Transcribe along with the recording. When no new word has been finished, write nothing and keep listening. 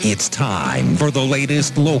It's time for the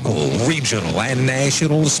latest local, regional, and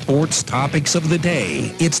national sports topics of the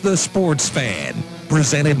day. It's the Sports Fan,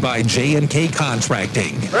 presented by J&K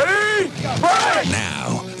Contracting. Ready? Break!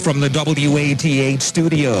 Now, from the WATH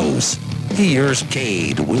studios, here's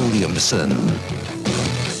Cade Williamson.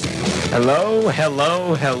 Hello.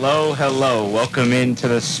 Welcome into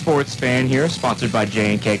the Sports Fan here, sponsored by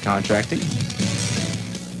J&K Contracting.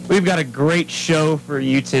 We've got a great show for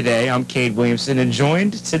you today. I'm Cade Williamson, and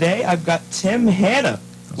joined today, I've got Tim Hanna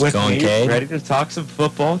with me, Cade? ready to talk some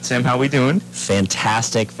football. Tim, how we doing?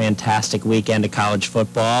 Fantastic weekend of college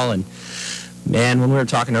football. And, man, when we were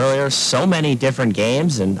talking earlier, so many different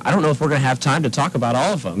games, and I don't know if we're going to have time to talk about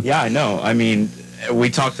all of them. Yeah, I know. I mean, we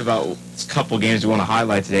talked about a couple games we want to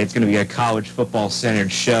highlight today. It's going to be a college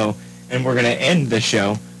football-centered show, and we're going to end the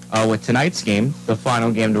show with tonight's game, the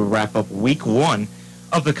final game to wrap up week one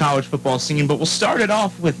of the college football scene. But we'll start it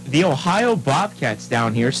off with the Ohio Bobcats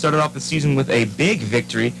down here. Started off the season with a big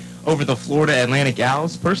victory over the Florida Atlantic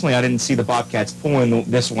Owls. Personally, I didn't see the Bobcats pulling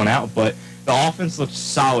this one out, but the offense looked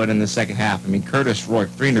solid in the second half. I mean, Curtis Rourke,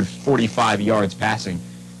 345 yards passing.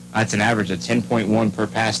 That's an average of 10.1 per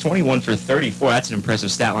pass, 21 for 34. That's an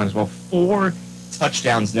impressive stat line as well. 4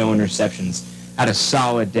 touchdowns, no interceptions. Had a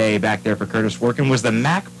solid day back there for Curtis Rourke and was the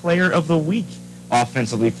MAC Player of the Week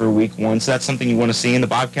offensively for week one. So that's something you want to see. And the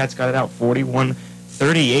Bobcats got it out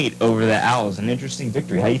 41-38 over the Owls. An interesting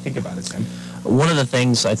victory. How do you think about it, Tim? One of the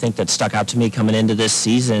things I think that stuck out to me coming into this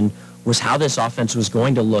season was how this offense was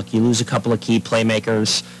going to look. You lose a couple of key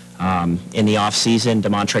playmakers in the offseason,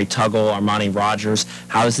 Demontre Tuggle, Armani Rogers.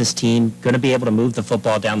 How is this team going to be able to move the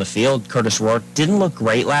football down the field? Curtis Rourke didn't look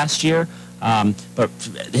great last year, but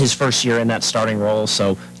his first year in that starting role,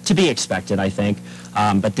 so to be expected, I think.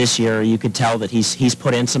 But this year, you could tell that he's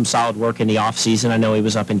put in some solid work in the offseason. I know he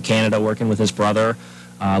was up in Canada working with his brother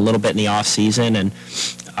a little bit in the offseason. And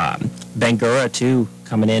Bangura, too,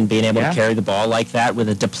 coming in, being able to carry the ball like that with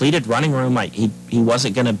a depleted running room. He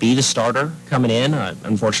wasn't going to be the starter coming in.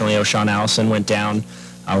 Unfortunately, O'Shawn Allison went down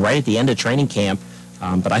right at the end of training camp.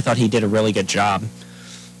 But I thought he did a really good job.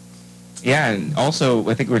 Yeah, and also,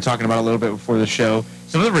 I think we were talking about a little bit before the show,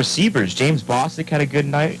 some of the receivers. James Bostic had a good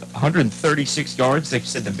night, 136 yards. Like you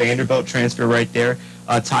said, the Vanderbilt transfer right there.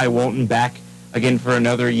 Ty Walton back again for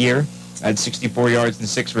another year, had 64 yards and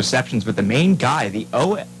 6 receptions. But the main guy, the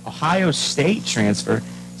Ohio State transfer,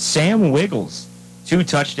 Sam Wiggles, 2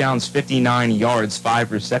 touchdowns, 59 yards,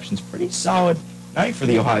 5 receptions. Pretty solid night for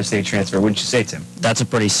the Ohio State transfer, wouldn't you say, Tim? That's a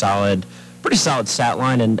pretty solid stat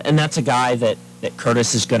line, and that's a guy that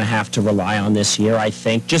Curtis is going to have to rely on this year, I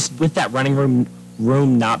think, just with that running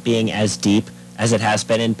room not being as deep as it has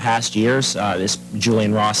been in past years. This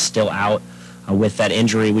Julian Ross still out with that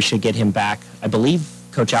injury. We should get him back. I believe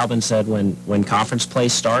Coach Albin said when conference play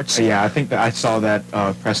starts. Yeah, I think that I saw that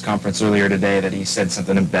press conference earlier today that he said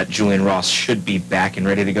something that Julian Ross should be back and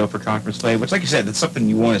ready to go for conference play, which, like you said, that's something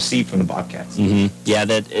you want to see from the Bobcats. Mm-hmm. Yeah,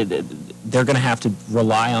 they're going to have to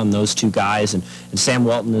rely on those two guys and Sam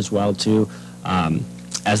Walton as well, too.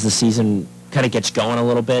 As the season kind of gets going a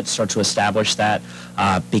little bit, start to establish that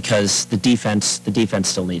because the defense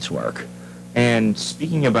still needs work. And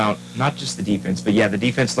speaking about not just the defense, but yeah, the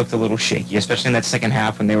defense looked a little shaky, especially in that second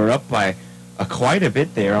half when they were up by quite a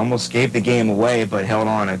bit there. Almost gave the game away, but held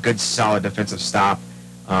on a good, solid defensive stop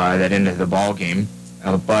that ended the ball game.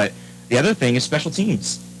 But the other thing is special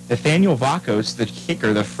teams. Nathaniel Vakos, the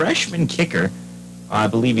kicker, the freshman kicker, I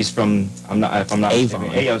believe he's from, Avon.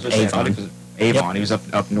 Avon. Yep. He was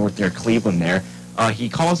up north near Cleveland there. He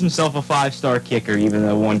calls himself a 5-star kicker, even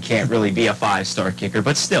though one can't really be a 5-star kicker.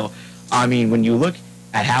 But still, I mean, when you look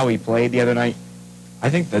at how he played the other night, I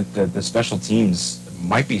think that the special teams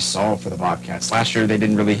might be solved for the Bobcats. Last year, they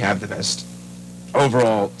didn't really have the best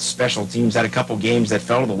overall special teams. Had a couple games that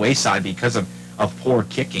fell to the wayside because of poor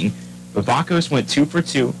kicking. But Vakos went 2 for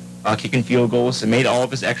 2, kicking field goals, and made all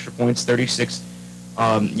of his extra points.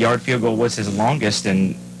 36-yard field goal was his longest,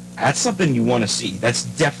 and that's something you want to see. That's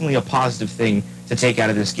definitely a positive thing to take out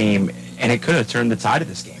of this game, and it could have turned the tide of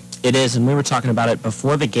this game. It is, and we were talking about it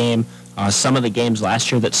before the game. Some of the games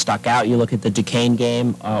last year that stuck out, you look at the Duquesne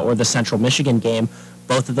game or the Central Michigan game,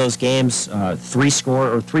 both of those games, 3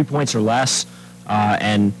 points or less,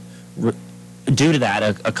 and due to that,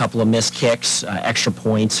 a couple of missed kicks, extra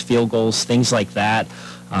points, field goals, things like that.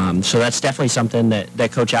 So that's definitely something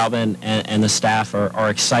that Coach Albin and the staff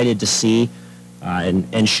are excited to see.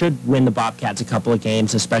 And should win the Bobcats a couple of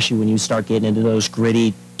games, especially when you start getting into those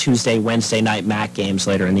gritty Tuesday, Wednesday night MAC games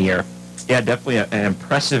later in the year. Yeah, definitely an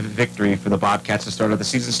impressive victory for the Bobcats to start of the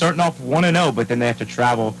season. Starting off 1-0, but then they have to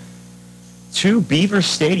travel to Beaver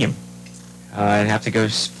Stadium and have to go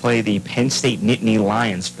play the Penn State Nittany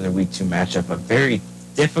Lions for their Week 2 matchup. A very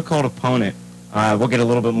difficult opponent. We'll get a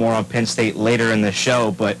little bit more on Penn State later in the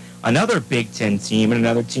show, but another Big Ten team and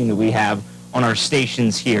another team that we have on our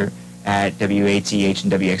stations here at WATH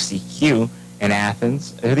and WXTQ in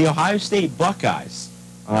Athens are the Ohio State Buckeyes.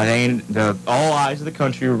 All eyes of the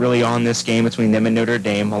country were really on this game between them and Notre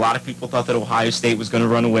Dame. A lot of people thought that Ohio State was going to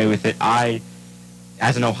run away with it. I,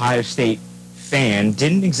 as an Ohio State fan,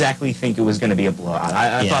 didn't exactly think it was going to be a blowout.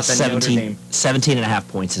 I thought that 17 and a half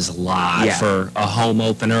points is a lot for a home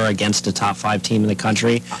opener against a top 5 team in the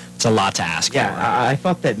country. It's a lot to ask for. I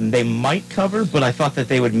thought that they might cover, but I thought that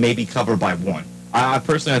they would maybe cover by 1. I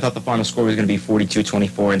personally thought the final score was going to be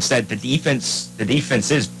 42-24. Instead, the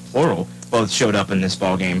defense is plural, both showed up in this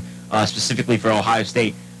ball game. Specifically for Ohio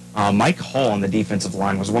State, Mike Hall on the defensive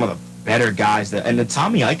line was one of the better guys. And the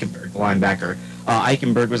Tommy Eichenberg, the linebacker,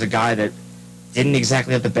 Eichenberg was a guy that didn't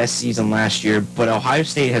exactly have the best season last year, but Ohio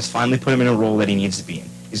State has finally put him in a role that he needs to be in.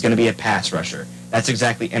 He's going to be a pass rusher. That's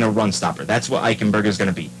exactly, and a run stopper. That's what Eichenberg is going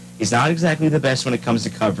to be. He's not exactly the best when it comes to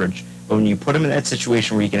coverage, but when you put him in that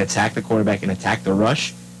situation where he can attack the quarterback and attack the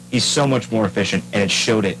rush, he's so much more efficient, and it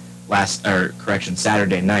showed it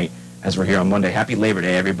Saturday night as we're here on Monday. Happy Labor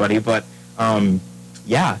Day, everybody. But, I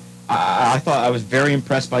thought I was very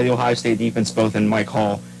impressed by the Ohio State defense, both in Mike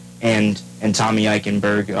Hall and Tommy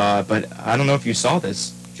Eichenberg. But I don't know if you saw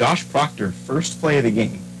this. Josh Proctor, first play of the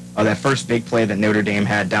game, that first big play that Notre Dame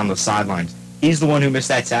had down the sidelines. He's the one who missed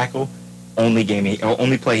that tackle. Only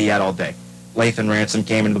play he had all day. Lathan Ransom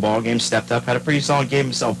came into the ball game, stepped up, had a pretty solid game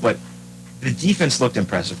himself. But the defense looked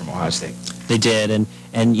impressive from Ohio State. They did,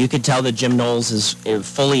 and you could tell that Jim Knowles has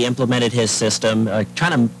fully implemented his system,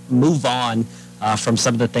 trying to move on from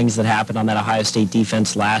some of the things that happened on that Ohio State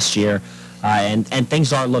defense last year. And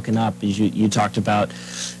things are looking up, as you talked about.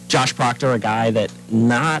 Josh Proctor, a guy that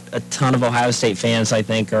not a ton of Ohio State fans, I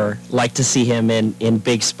think, like to see him in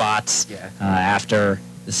big spots after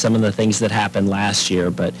some of the things that happened last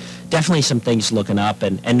year. But definitely some things looking up.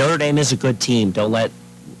 And Notre Dame is a good team. Don't let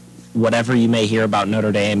whatever you may hear about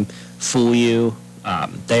Notre Dame fool you.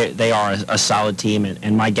 They are a solid team,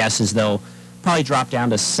 and my guess is they'll probably drop down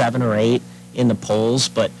to 7 or 8 in the polls,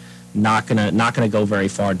 but not gonna go very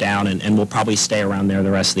far down, and will probably stay around there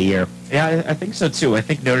the rest of the year. Yeah, I think so too. I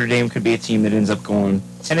think Notre Dame could be a team that ends up going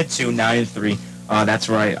 10-2, 9-3. That's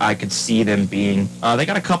where I could see them being. They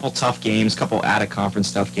got a couple tough games, couple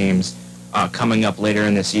out-of-conference tough games coming up later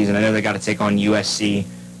in the season. I know they got to take on USC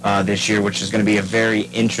this year, which is going to be a very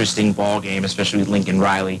interesting ball game, especially with Lincoln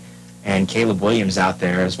Riley and Caleb Williams out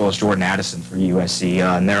there, as well as Jordan Addison for USC.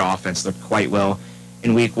 And their offense looked quite well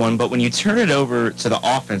in Week 1. But when you turn it over to the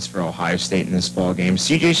offense for Ohio State in this ball game,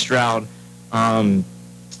 C.J. Stroud,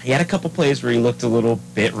 he had a couple plays where he looked a little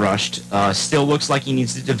bit rushed. Still looks like he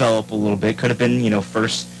needs to develop a little bit. Could have been,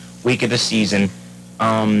 first week of the season.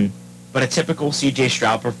 But a typical C.J.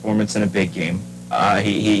 Stroud performance in a big game.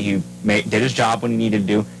 He did his job when he needed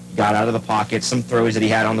to. He got out of the pocket. Some throws that he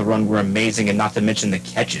had on the run were amazing, and not to mention the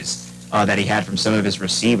catches that he had from some of his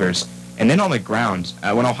receivers. And then on the ground,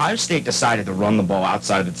 when Ohio State decided to run the ball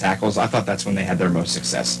outside of the tackles, I thought that's when they had their most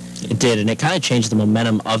success. It did, and it kind of changed the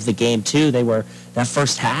momentum of the game, too. That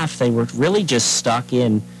first half, they were really just stuck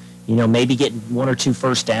in, maybe getting 1 or 2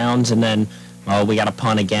 first downs, and then, we got a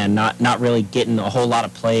punt again. Not really getting a whole lot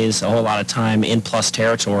of plays, a whole lot of time in plus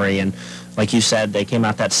territory. And like you said, they came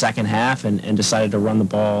out that second half and decided to run the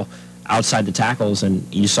ball outside the tackles, and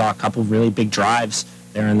you saw a couple really big drives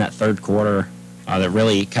there in that third quarter that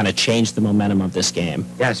really kind of changed the momentum of this game.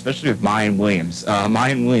 Yeah, especially with Mayan Williams.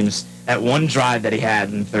 Mayan Williams, that one drive that he had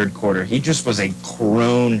in the third quarter, he just was a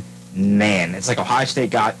grown man. It's like Ohio State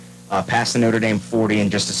got past the Notre Dame 40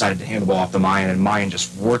 and just decided to hand the ball off to Mayan, and Mayan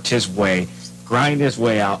just worked his way, grinded his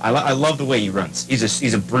way out. I love the way he runs.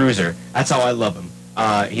 He's a bruiser. That's how I love him.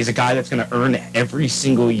 He's a guy that's going to earn every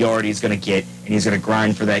single yard he's going to get, and he's going to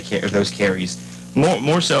grind for those carries.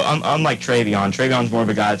 More so, unlike Travion. Travion's more of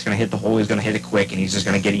a guy that's going to hit the hole. He's going to hit it quick, and he's just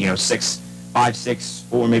going to get 5, 6,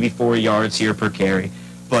 4, maybe 4 yards here per carry.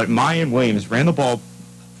 But Mayan Williams ran the ball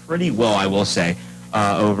pretty well, I will say,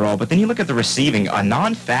 overall. But then you look at the receiving, a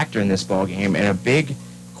non-factor in this ball game, and a big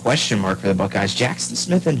question mark for the Buckeyes. Jackson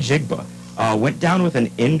Smith and Jigba went down with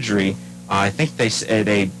an injury. I think they said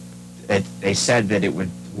that it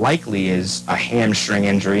would likely is a hamstring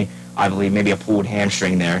injury. I believe maybe a pulled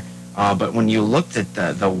hamstring there. But when you looked at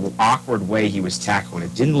the awkward way he was tackled,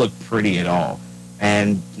 it didn't look pretty at all.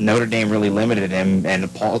 And Notre Dame really limited him, and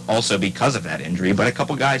also because of that injury. But a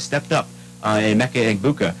couple guys stepped up. Emeka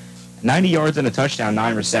Egbuka, 90 yards and a touchdown,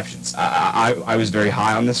 9 receptions. I was very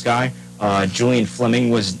high on this guy. Julian Fleming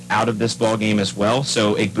was out of this ball game as well,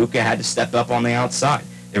 so Igbuka had to step up on the outside.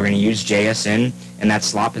 They were going to use JSN in that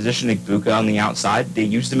slot position, Igbuka on the outside. They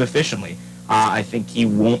used him efficiently. I think he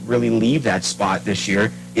won't really leave that spot this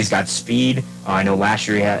year. He's got speed. I know last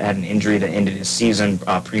year he had an injury that ended his season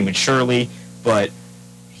prematurely, but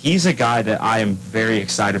he's a guy that I am very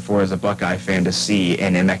excited for as a Buckeye fan to see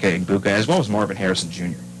in Emeka Igbuka, as well as Marvin Harrison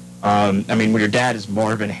Jr. I mean, when your dad is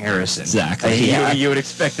Marvin Harrison, exactly, you would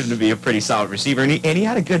expect him to be a pretty solid receiver, and he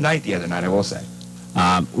had a good night the other night, I will say.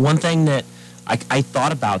 One thing that I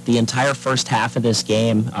thought about the entire first half of this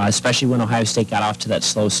game, especially when Ohio State got off to that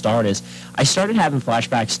slow start, is I started having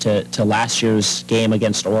flashbacks to last year's game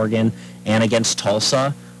against Oregon and against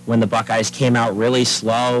Tulsa when the Buckeyes came out really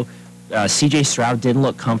slow. C.J. Stroud didn't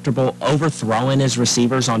look comfortable overthrowing his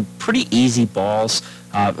receivers on pretty easy balls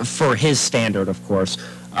for his standard, of course.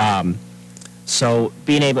 So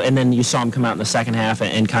being able, and then you saw him come out in the second half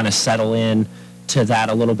and kind of settle in to that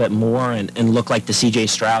a little bit more and look like the C.J.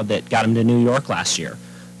 Stroud that got him to New York last year.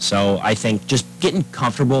 So I think just getting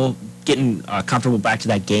comfortable back to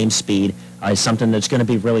that game speed is something that's going to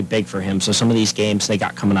be really big for him. So some of these games they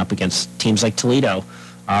got coming up against teams like Toledo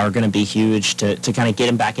are going to be huge to kind of get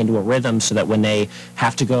him back into a rhythm so that when they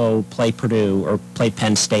have to go play Purdue or play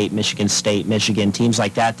Penn State, Michigan, teams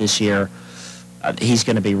like that this year, he's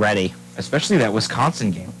going to be ready. Especially that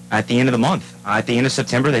Wisconsin game at the end of the month. At the end of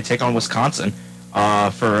September, they take on Wisconsin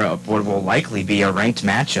for what will likely be a ranked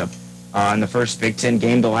matchup in the first Big Ten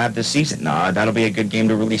game they'll have this season. That'll be a good game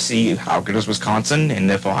to really see how good is Wisconsin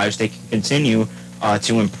and if Ohio State can continue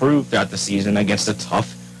to improve throughout the season against a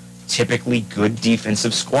tough, typically good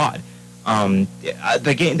defensive squad.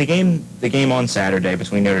 The game on Saturday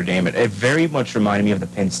between Notre Dame, it very much reminded me of the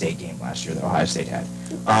Penn State game last year that Ohio State had.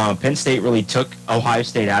 Penn State really took Ohio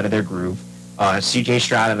State out of their groove. C.J.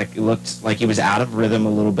 Stroud looked like he was out of rhythm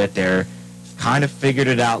a little bit there, kind of figured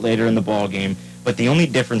it out later in the ball game, but the only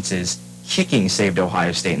difference is kicking saved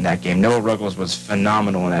Ohio State in that game. Noah Ruggles was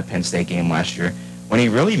phenomenal in that Penn State game last year when he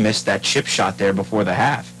really missed that chip shot there before the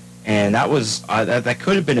half. And that was that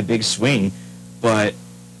could have been a big swing, but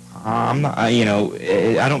I'm not.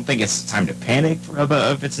 I don't think it's time to panic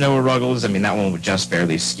if it's Noah Ruggles. I mean, that one would just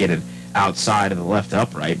barely skidded outside of the left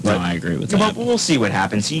upright. But, no, I agree with that. But we'll see what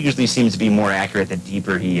happens. He usually seems to be more accurate the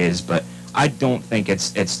deeper he is, but I don't think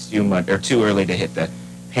it's too much or too early to hit the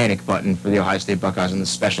panic button for the Ohio State Buckeyes on the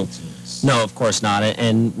special teams. No, of course not.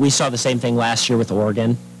 And we saw the same thing last year with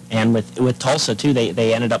Oregon and with Tulsa too.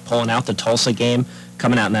 They ended up pulling out the Tulsa game,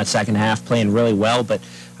 coming out in that second half, playing really well. But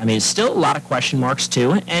I mean, it's still a lot of question marks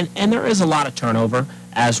too, and there is a lot of turnover,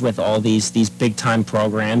 as with all these big time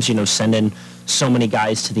programs. Sending so many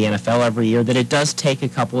guys to the NFL every year that it does take a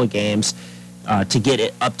couple of games to get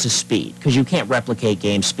it up to speed, because you can't replicate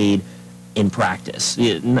game speed in practice.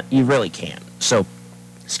 You really can't. So,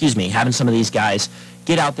 having some of these guys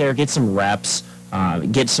get out there, get some reps,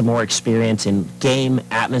 get some more experience in game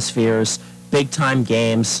atmospheres, big-time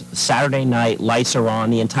games, Saturday night, lights are on,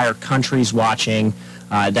 the entire country's watching.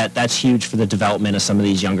 That's huge for the development of some of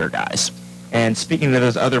these younger guys. And speaking of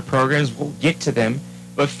those other programs, we'll get to them.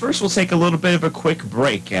 But first, we'll take a little bit of a quick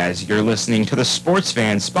break as you're listening to The Sports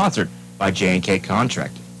Fan, sponsored by J&K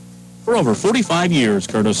Contracting. For over 45 years,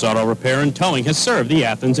 Curtis Auto Repair and Towing has served the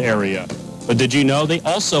Athens area. But did you know they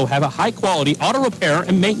also have a high-quality auto repair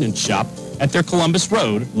and maintenance shop at their Columbus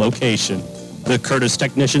Road location? The Curtis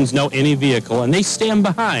technicians know any vehicle, and they stand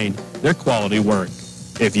behind their quality work.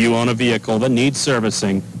 If you own a vehicle that needs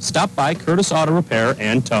servicing, stop by Curtis Auto Repair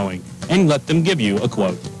and Towing and let them give you a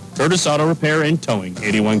quote. Curtis Auto Repair and Towing,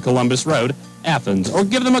 81 Columbus Road, Athens, or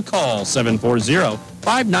give them a call,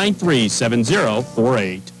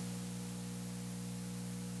 740-593-7048.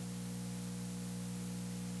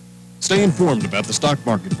 Stay informed about the stock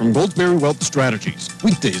market from Goldsberry Wealth Strategies.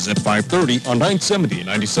 Weekdays at 5:30 on 970 and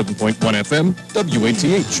 97.1 FM,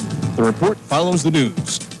 WATH. The report follows the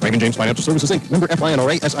news. Raymond James Financial Services, Inc., member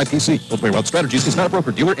FINRA SIPC. Goldsberry Wealth Strategies is not a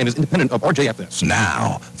broker-dealer and is independent of RJFS.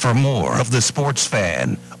 Now, for more of The Sports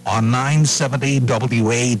Fan on 970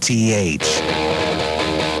 WATH.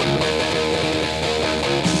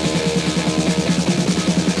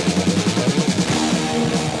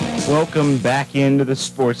 Welcome back into The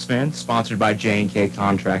Sports Fan, sponsored by J&K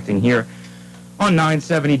Contracting here on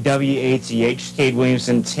 970 WATH. Cade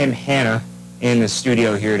Williamson, Tim Hanna in the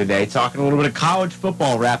studio here today, talking a little bit of college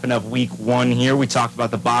football, wrapping up week one here. We talked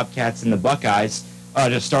about the Bobcats and the Buckeyes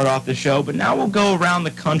to start off the show, but now we'll go around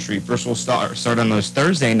the country. First, we'll start on those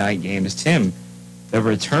Thursday night games. Tim, the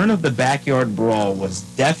return of the backyard brawl was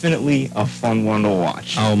definitely a fun one to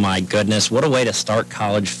watch. Oh my goodness, what a way to start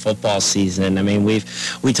college football season. I mean, we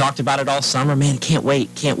talked about it all summer. Man, can't wait.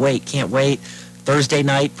 Thursday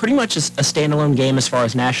night, pretty much a standalone game as far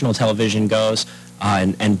as national television goes.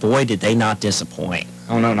 And boy, did they not disappoint.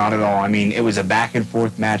 Oh, no, not at all. I mean, it was a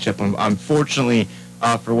back-and-forth matchup. Unfortunately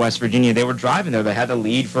for West Virginia, they were driving there. They had the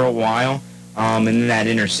lead for a while, and then that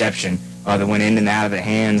interception that went in and out of the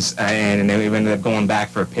hands, and they ended up going back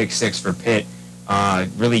for a pick six for Pitt,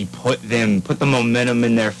 really put the momentum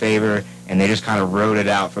in their favor, and they just kind of rode it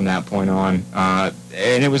out from that point on.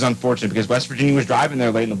 And it was unfortunate because West Virginia was driving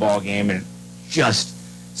there late in the ball game and just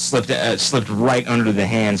slipped right under the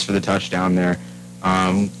hands for the touchdown there,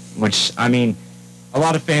 which, I mean, a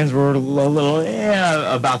lot of fans were a little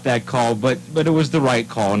about that call, but it was the right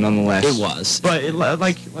call nonetheless. It was. But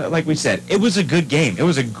like we said, it was a good game. It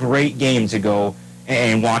was a great game to go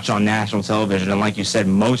and watch on national television. And like you said,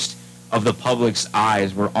 most of the public's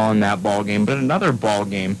eyes were on that ball game. But another ball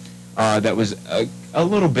game that was a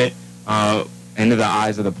little bit into the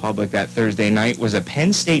eyes of the public that Thursday night was a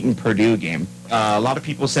Penn State and Purdue game. A lot of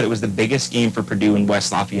people said it was the biggest game for Purdue in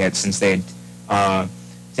West Lafayette since they had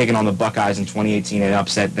taken on the Buckeyes in 2018 and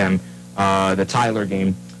upset them, the Tyler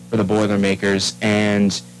game for the Boilermakers,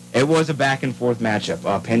 and it was a back-and-forth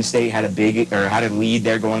matchup. Penn State had a lead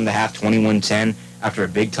there going into half, 21-10, after a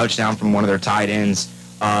big touchdown from one of their tight ends,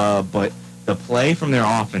 but the play from their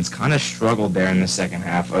offense kind of struggled there in the second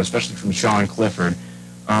half, especially from Sean Clifford.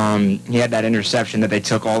 He had that interception that they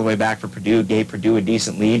took all the way back for Purdue, gave Purdue a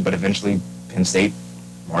decent lead, but eventually Penn State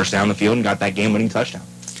marched down the field and got that game-winning touchdown.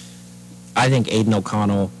 I think Aiden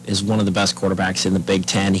O'Connell is one of the best quarterbacks in the Big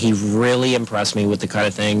Ten. He really impressed me with the kind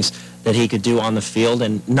of things that he could do on the field,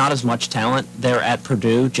 and not as much talent there at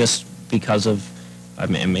Purdue just because of, I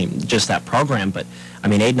mean, just that program. But, I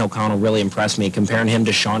mean, Aiden O'Connell really impressed me. Comparing him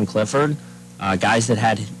to Sean Clifford, guys that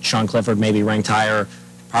had Sean Clifford maybe ranked higher,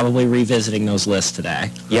 probably revisiting those lists today.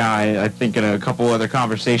 Yeah, I think in a couple other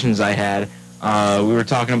conversations I had, we were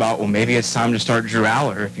talking about, well, maybe it's time to start Drew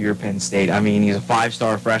Aller if you're Penn State. I mean, he's a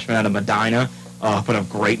five-star freshman out of Medina, put up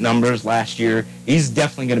great numbers last year. He's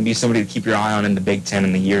definitely going to be somebody to keep your eye on in the Big Ten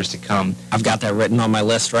in the years to come. I've got that written on my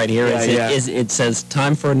list right here. It says,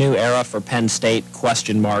 time for a new era for Penn State, ?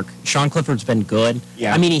 Sean Clifford's been good.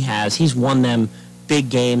 Yeah. I mean, he has. He's won them big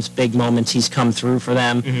games, big moments. He's come through for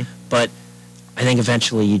them. Mm-hmm. But I think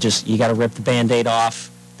eventually you got to rip the Band-Aid off.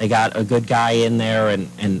 They got a good guy in there,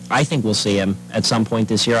 and I think we'll see him at some point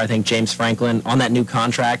this year. I think James Franklin, on that new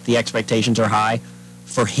contract, the expectations are high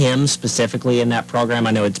for him specifically in that program.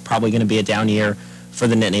 I know it's probably going to be a down year for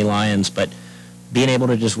the Nittany Lions, but being able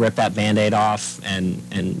to just rip that Band-Aid off and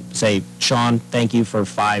say, Sean, thank you for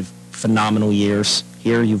 5 phenomenal years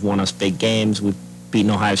here. You've won us big games. We've beaten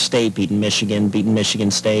Ohio State, beaten Michigan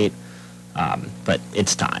State, but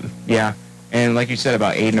it's time. Yeah. And like you said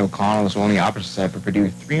about Aiden O'Connell, as well on the opposite side for Purdue,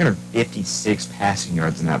 356 passing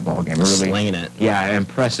yards in that ball game. Really slinging it. Yeah, an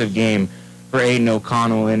impressive game for Aiden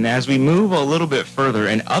O'Connell. And as we move a little bit further,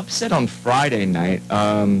 an upset on Friday night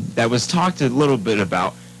that was talked a little bit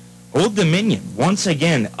about. Old Dominion once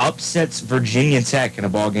again upsets Virginia Tech in a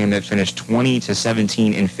ball game that finished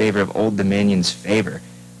 20-17 in favor of Old Dominion's favor.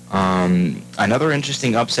 Another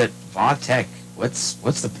interesting upset, Va Tech. What's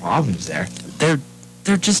the problems there?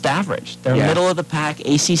 They're just average. They're a middle-of-the-pack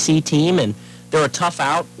ACC team, and they're a tough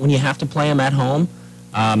out when you have to play them at home.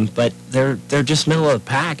 But they're just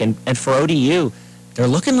middle-of-the-pack. And for ODU, they're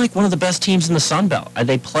looking like one of the best teams in the Sun Belt.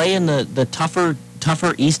 They play in the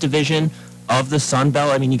tougher East Division of the Sun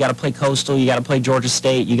Belt. I mean, you got to play Coastal, you got to play Georgia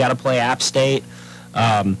State, you got to play App State.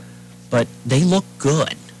 But they look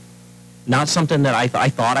good. Not something that I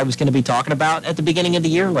thought I was going to be talking about at the beginning of the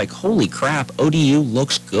year. Like, holy crap, ODU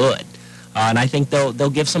looks good. And I think they'll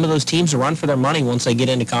give some of those teams a run for their money once they get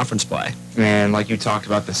into conference play. And like you talked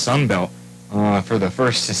about the Sun Belt, for the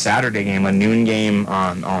first Saturday game, a noon game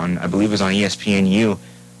on I believe it was on ESPNU,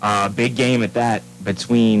 big game at that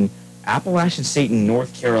between Appalachian State and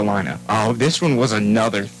North Carolina. This one was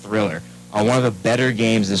another thriller. One of the better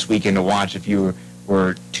games this weekend to watch if you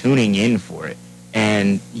were tuning in for it.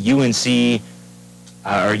 And UNC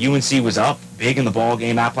was up big in the ball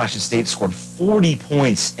game. Appalachian State scored 40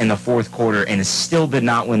 points in the fourth quarter and still did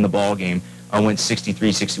not win the ball game. Went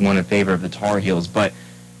 63-61 in favor of the Tar Heels. But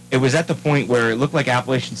it was at the point where it looked like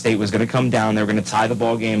Appalachian State was going to come down. They were going to tie the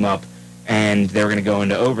ball game up, and they were going to go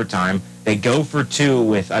into overtime. They go for 2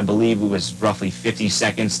 with, I believe it was roughly 50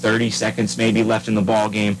 seconds, 30 seconds maybe left in the ball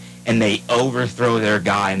game, and they overthrow their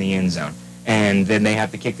guy in the end zone. And then they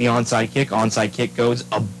have to kick the onside kick. Onside kick goes.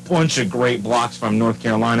 A bunch of great blocks from North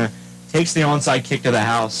Carolina. Takes the onside kick to the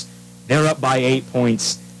house. They're up by 8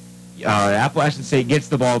 points. Appalachian State gets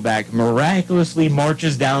the ball back, miraculously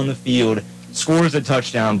marches down the field, scores a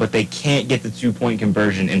touchdown, but they can't get the 2-point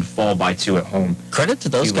conversion and fall by 2 at home. Credit to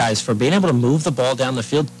those guys for being able to move the ball down the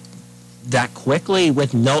field that quickly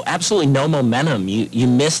with absolutely no momentum. You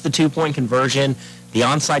miss the 2-point conversion. The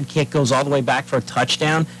onside kick goes all the way back for a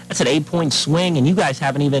touchdown. That's an 8-point swing, and you guys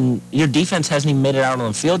your defense hasn't even made it out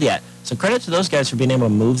on the field yet. So credit to those guys for being able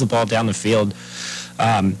to move the ball down the field.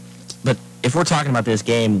 But if we're talking about this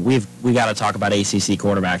game, we got to talk about ACC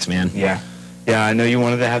quarterbacks, man. Yeah, I know you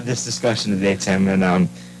wanted to have this discussion today, Tim, and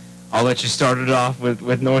I'll let you start it off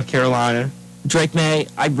with North Carolina. Drake May,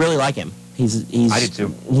 I really like him. He's I do too.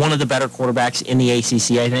 One of the better quarterbacks in the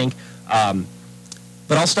ACC, I think.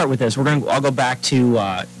 But I'll start with this. I'll go back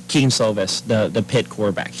to Keegan Slovis, the Pitt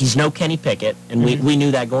quarterback. He's no Kenny Pickett, and we knew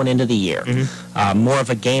that going into the year. More of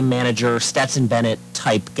a game manager, Stetson Bennett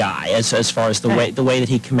type guy as far as the way that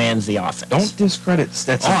he commands the offense. Don't discredit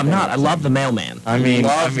Stetson. Oh, I'm not. Bennett. I love the mailman. I mean,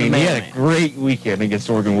 he had a great weekend against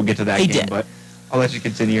Oregon. We'll get to that game, did. But I'll let you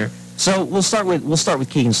continue. So we'll start with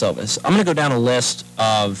Keegan Slovis. I'm going to go down a list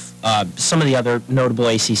of some of the other notable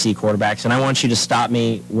ACC quarterbacks, and I want you to stop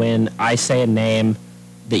me when I say a name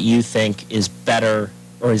that you think is better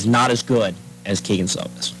or is not as good as Keegan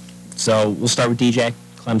Slovis. So we'll start with DJ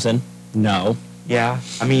Clemson. No. Yeah,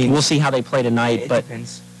 I mean, we'll see how they play tonight, but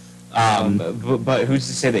depends. But who's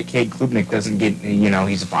to say that Cade Klubnik doesn't get?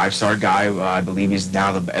 He's a 5-star guy. I believe he's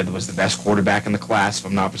now was the best quarterback in the class, if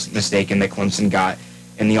I'm not mistaken, that Clemson got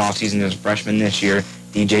in the offseason as a freshman this year.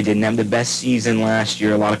 DJ didn't have the best season last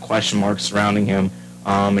year. A lot of question marks surrounding him.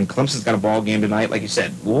 And Clemson's got a ball game tonight, like you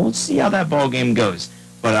said. We'll see how that ball game goes.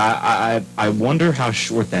 But I wonder how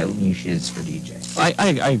short that leash is for DJ.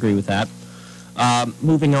 I agree with that.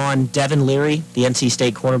 Moving on, Devin Leary, the NC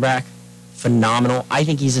State quarterback, phenomenal. I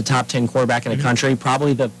think he's a top 10 quarterback in the country,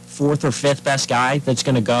 probably the 4th or 5th best guy that's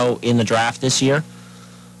going to go in the draft this year.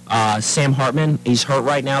 Sam Hartman, he's hurt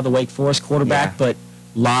right now, the Wake Forest quarterback, but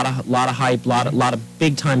lot of hype, lot of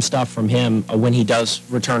big time stuff from him when he does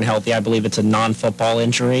return healthy. I believe it's a non-football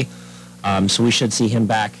injury, so we should see him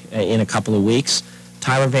back in a couple of weeks.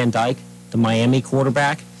 Tyler Van Dyke, the Miami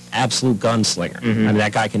quarterback, absolute gunslinger. I mean,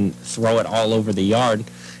 that guy can throw it all over the yard.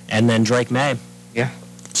 And then Drake May. Yeah.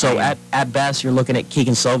 So at best, you're looking at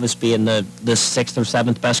Keegan Slovis being the 6th or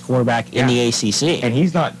 7th best quarterback in the ACC. And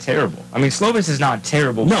he's not terrible. I mean, Slovis is not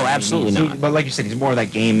terrible. No, absolutely not. But like you said, he's more of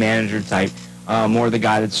that game manager type, more of the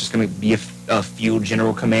guy that's just going to be a field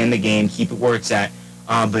general, command the game, keep it where it's at.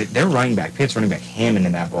 But their running back, Pitt's running back Hammond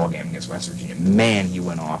in that ball game against West Virginia, man, he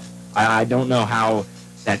went off. I don't know how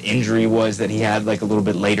that injury was that he had like a little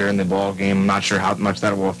bit later in the ball game. I'm not sure how much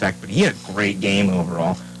that will affect, but he had a great game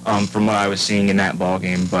overall from what I was seeing in that ball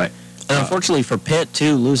game. But and unfortunately for Pitt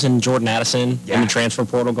too, losing Jordan Addison in the transfer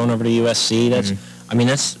portal, going over to USC. That's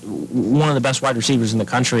that's one of the best wide receivers in the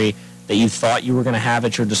country that you thought you were going to have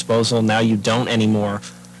at your disposal. Now you don't anymore.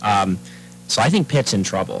 So I think Pitt's in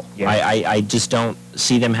trouble. Yeah. I just don't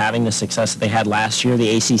see them having the success that they had last year.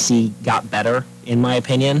 The ACC got better, in my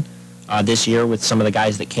opinion, this year with some of the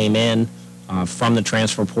guys that came in from the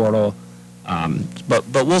transfer portal. But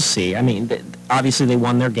we'll see. I mean, obviously they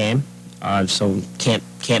won their game, so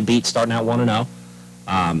can't beat starting out 1-0.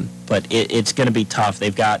 But it's going to be tough.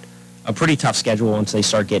 They've got a pretty tough schedule once they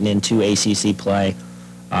start getting into ACC play.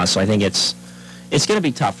 So I think it's going to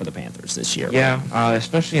be tough for the Panthers this year. Yeah,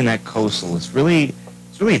 especially in that Coastal. It's really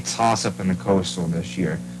a toss-up in the Coastal this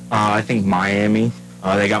year. I think Miami,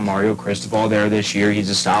 they got Mario Cristobal there this year. He's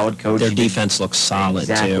a solid coach. Their defense looks solid,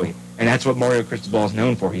 too. And that's what Mario Cristobal is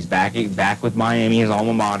known for. He's back with Miami, his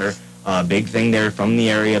alma mater. Big thing there from the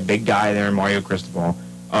area, big guy there, Mario Cristobal.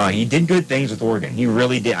 He did good things with Oregon. He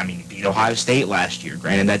really did. I mean, he beat Ohio State last year.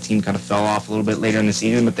 Granted, that team kind of fell off a little bit later in the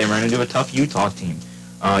season, but they ran into a tough Utah team.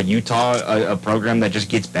 Utah, a program that just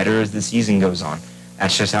gets better as the season goes on.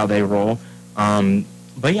 That's just how they roll.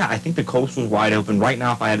 But yeah, I think the Coastal's wide open. Right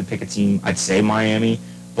now, if I had to pick a team, I'd say Miami.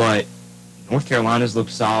 But North Carolina's look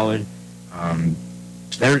solid.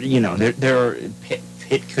 Pitt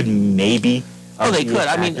could maybe. They could.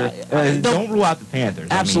 I mean, don't rule out the Panthers.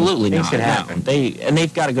 Absolutely not. Things could happen.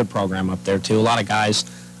 They've got a good program up there too. A lot of guys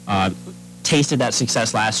tasted that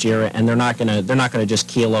success last year, and they're not gonna just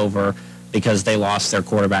keel over because they lost their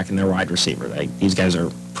quarterback and their wide receiver. These guys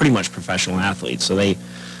are pretty much professional athletes, so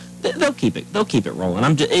they'll keep it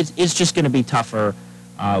rolling. It's just going to be tougher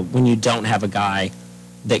when you don't have a guy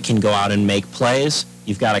that can go out and make plays.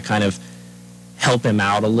 You've got to kind of help him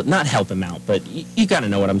out not help him out, but you got to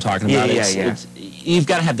know what I'm talking about. You've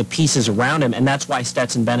got to have the pieces around him, and that's why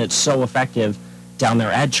Stetson Bennett's so effective down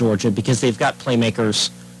there at Georgia, because they've got playmakers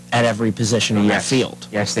at every position on that field.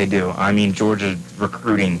 Yes, they do. I mean, Georgia's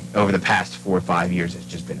recruiting over the past 4 or 5 years has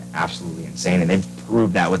just been absolutely insane, and they've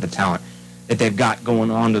proved that with the talent that they've got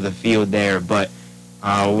going onto the field there. But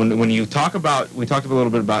when you talk about, we talked a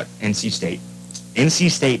little bit about NC State.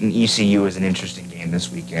 NC State and ECU is an interesting game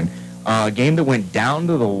this weekend. A game that went down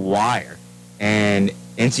to the wire, and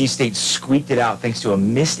NC State squeaked it out thanks to a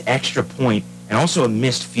missed extra point and also a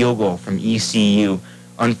missed field goal from ECU.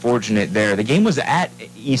 Unfortunate there. The game was at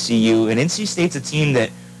ECU, and NC State's a team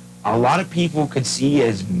that a lot of people could see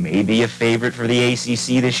as maybe a favorite for the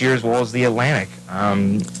ACC this year as well as the Atlantic.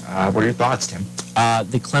 What are your thoughts, Tim?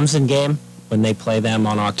 The Clemson game, when they play them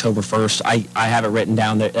on October 1st, I have it written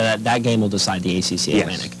down that that game will decide the ACC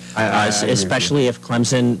Atlantic. Yes, especially if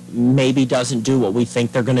Clemson maybe doesn't do what we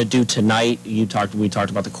think they're going to do tonight. We talked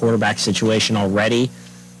about the quarterback situation already.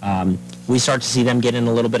 We start to see them get in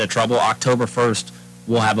a little bit of trouble. October 1st,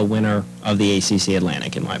 we'll have a winner of the ACC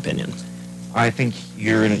Atlantic, in my opinion. I think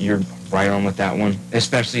you're right on with that one,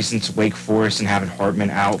 especially since Wake Forest and having Hartman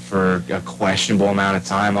out for a questionable amount of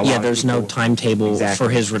time. There's no timetable for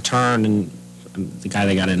his return, and the guy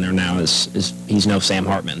they got in there now he's no Sam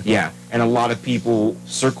Hartman. Yeah, and a lot of people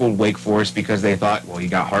circled Wake Forest because they thought, well, you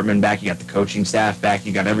got Hartman back, you got the coaching staff back,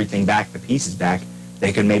 you got everything back, the pieces back.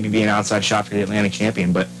 They could maybe be an outside shot for the Atlantic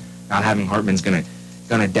champion, but not having Hartman's gonna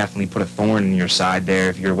definitely put a thorn in your side there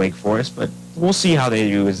if you're Wake Forest. But we'll see how they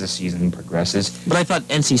do as the season progresses. But I thought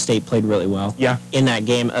NC State played really well. Yeah. In that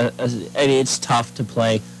game, it's tough to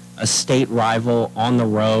play a state rival on the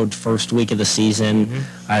road first week of the season,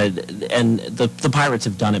 and the Pirates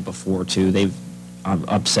have done it before too. They've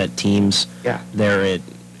upset teams. Yeah. They're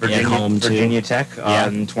at home too. Virginia Tech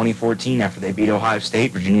in 2014 after they beat Ohio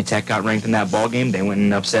State. Virginia Tech got ranked in that ball game. They went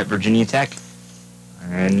and upset Virginia Tech,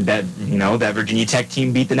 and that Virginia Tech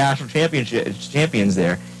team beat the national champions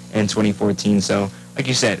there in 2014. So, like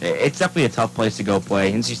you said, it's definitely a tough place to go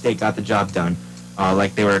play. NC State got the job done.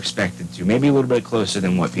 Like they were expected to. Maybe a little bit closer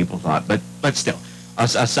than what people thought, but still, a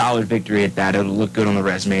solid victory at that. It'll look good on the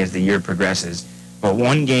resume as the year progresses. But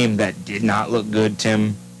one game that did not look good,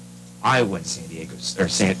 Tim, Iowa and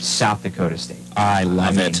South Dakota State. I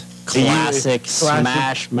love it. Classic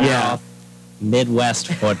smash mouth Midwest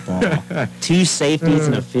football. 2 safeties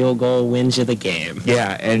and a field goal wins you the game.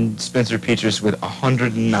 Yeah, and Spencer Petras with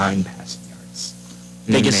 109 passing yards.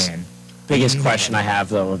 Biggest question I have,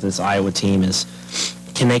 though, with this Iowa team is,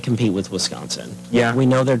 can they compete with Wisconsin? Yeah. We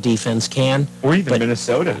know their defense can. Or even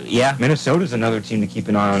Minnesota. Yeah. Minnesota's another team to keep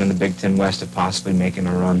an eye on in the Big Ten West of possibly making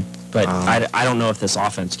a run. But I don't know if this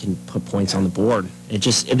offense can put points on the board.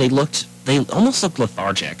 They almost looked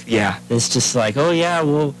lethargic. Yeah. It's just like, oh, yeah,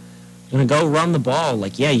 we're going to go run the ball.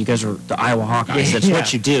 Like, yeah, you guys are the Iowa Hawkeyes. That's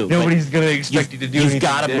what you do. Nobody's going to expect you to do anything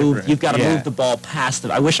different. You've got to move the ball past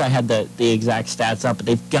it. I wish I had the exact stats up, but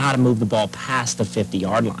they've got to move the ball past the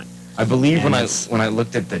 50-yard line. I believe when I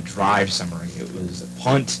looked at the drive summary, it was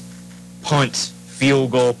punt,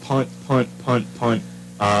 field goal, punt.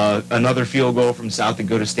 Another field goal from South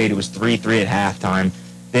Dakota State. It was 3-3 at halftime.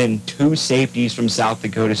 Then 2 safeties from South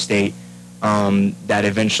Dakota State that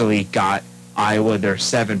eventually got Iowa their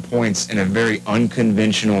 7 points in a very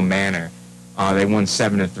unconventional manner. They won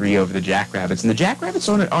 7-3 over the Jackrabbits, and the Jackrabbits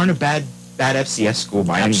aren't a bad FCS school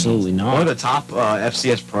by any means. Absolutely not. One of the top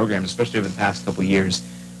FCS programs, especially over the past couple of years.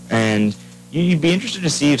 And you'd be interested to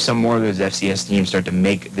see if some more of those FCS teams start to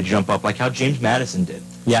make the jump up, like how James Madison did.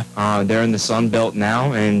 Yeah. They're in the Sun Belt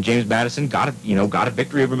now, and James Madison got a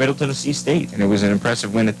victory over Middle Tennessee State, and it was an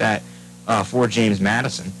impressive win at that for James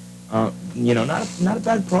Madison. Not a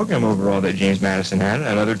bad program overall that James Madison had.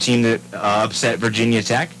 Another team that upset Virginia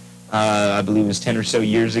Tech, I believe it was 10 or so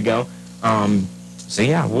years ago. So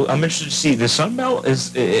yeah, well, I'm interested to see. The Sun Belt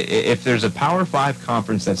is, if there's a Power 5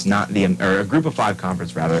 conference that's not or a Group of 5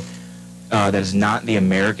 conference rather, that is not the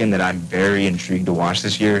American that I'm very intrigued to watch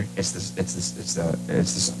this year. It's the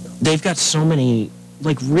Sun Belt. They've got so many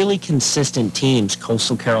really consistent teams.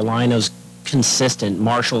 Coastal Carolina's consistent,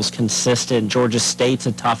 Marshall's consistent, Georgia State's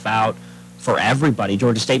a tough out for everybody.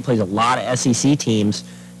 Georgia State plays a lot of SEC teams,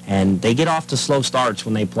 and they get off to slow starts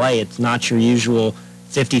when they play. It's not your usual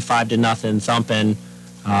 55-0 thumping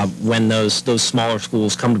when those smaller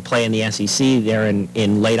schools come to play in the SEC. They're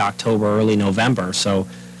in late October, early November. So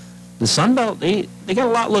the Sun Belt, they got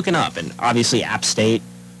a lot looking up. And obviously App State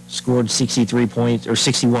scored 61 points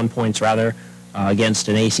against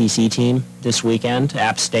an ACC team this weekend.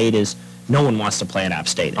 App State no one wants to play at App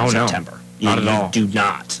State in September. Not at all. Do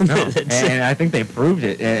not. No. And I think they proved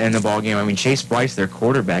it in the ballgame. I mean, Chase Bryce, their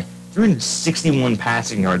quarterback, 361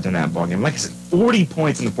 passing yards in that ballgame. Like I said, 40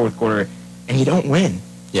 points in the fourth quarter, and you don't win.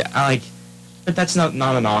 Yeah. But that's not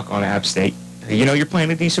a knock on App State. you're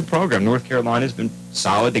playing a decent program. North Carolina's been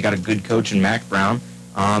solid. They got a good coach in Mac Brown.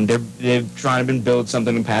 They've trying to build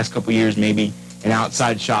something in the past couple years, maybe an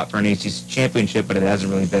outside shot for an ACC championship, but it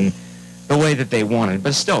hasn't really been the way that they wanted.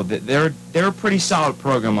 But still, they're a pretty solid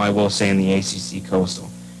program, I will say, in the ACC Coastal.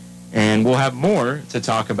 And we'll have more to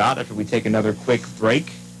talk about after we take another quick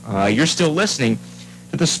break. You're still listening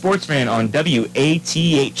to The Sports Fan on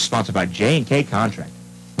WATH, sponsored by J&K Contract.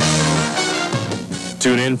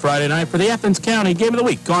 Tune in Friday night for the Athens County Game of the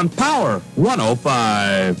Week on Power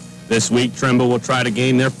 105. This week, Trimble will try to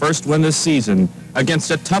gain their first win this season against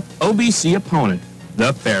a tough OBC opponent,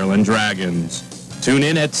 the Fairland Dragons. Tune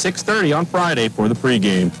in at 6:30 on Friday for the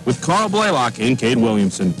pregame with Carl Blaylock and Cade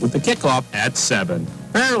Williamson with the kickoff at 7.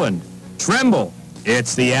 Fairland, Trimble,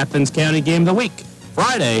 it's the Athens County Game of the Week,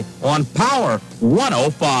 Friday on Power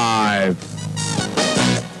 105.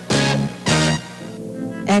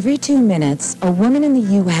 Every 2 minutes, a woman in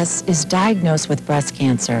the U.S. is diagnosed with breast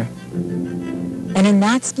cancer. And in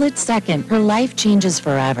that split second, her life changes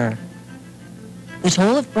forever. The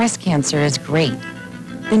toll of breast cancer is great.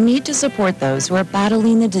 The need to support those who are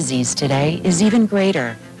battling the disease today is even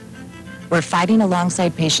greater. We're fighting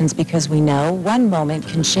alongside patients because we know one moment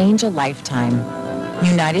can change a lifetime.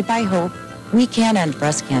 United by hope, we can end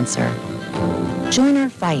breast cancer. Join our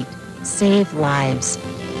fight. Save lives.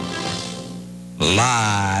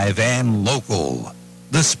 Live and local.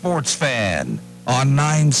 The Sports Fan on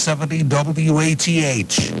 970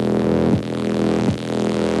 WATH.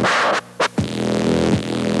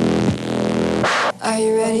 Are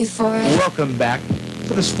you ready for it? Welcome back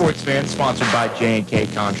to The Sports Fan, sponsored by J&K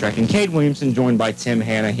Contract. And Cade Williamson, joined by Tim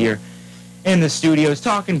Hanna here in the studios,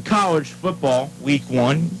 talking college football week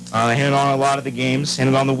 1. Hitting on a lot of the games,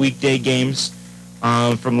 hitting on the weekday games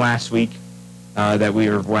from last week that we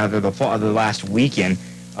were, rather the last weekend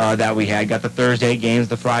that we had. Got the Thursday games,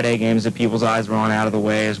 the Friday games that people's eyes were on out of the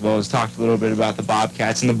way, as well as talked a little bit about the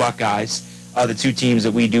Bobcats and the Buckeyes, the two teams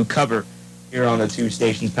that we do cover here on the two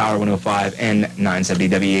stations, Power 105 and 970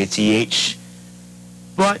 WATH.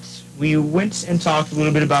 But we went and talked a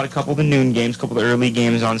little bit about a couple of the noon games, a couple of the early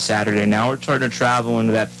games on Saturday. Now we're starting to travel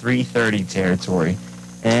into that 3:30 territory.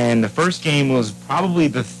 And the first game was probably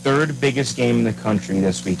the third biggest game in the country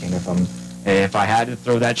this weekend, if I had to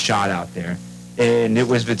throw that shot out there. And it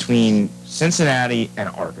was between Cincinnati and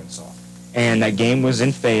Arkansas. And that game was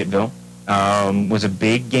in Fayetteville. Was a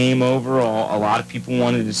big game overall. A lot of people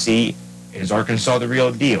wanted to see, is Arkansas the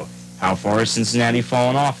real deal? How far has Cincinnati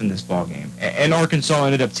fallen off in this ball game? And Arkansas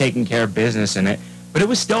ended up taking care of business in it, but it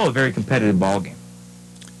was still a very competitive ball game.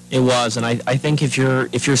 It was, and I think if you're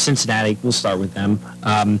Cincinnati, we'll start with them.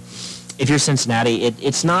 If you're Cincinnati,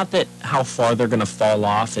 it's not that how far they're going to fall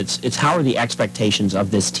off. It's how are the expectations of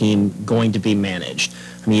this team going to be managed.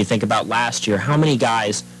 I mean, you think about last year, how many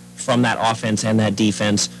guys from that offense and that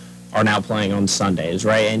defense are now playing on Sundays,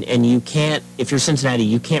 right? And you can't, if you're Cincinnati,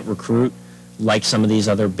 you can't recruit like some of these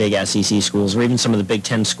other big SEC schools or even some of the Big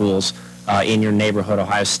Ten schools in your neighborhood,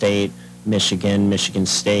 Ohio State, Michigan, Michigan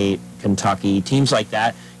State, Kentucky, teams like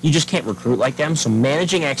that. You just can't recruit like them. So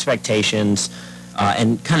managing expectations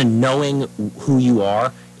and kind of knowing who you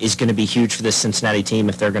are is going to be huge for this Cincinnati team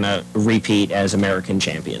if they're going to repeat as American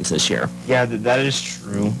champions this year. Yeah, that is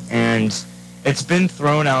true. And it's been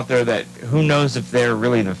thrown out there that who knows if they're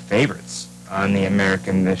really the favorites on the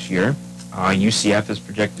American this year. UCF is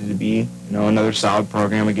projected to be, another solid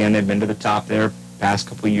program. Again, they've been to the top there past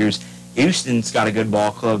couple of years. Houston's got a good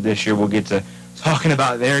ball club this year. We'll get to talking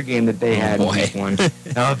about their game that they had in week 1.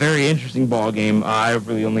 A very interesting ball game. I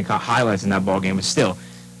really only caught highlights in that ball game, but still.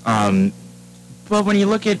 But when you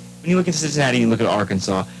look at Cincinnati, you look at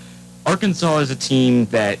Arkansas. Arkansas is a team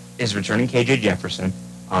that is returning KJ Jefferson.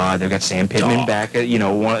 They've got Sam Pittman back.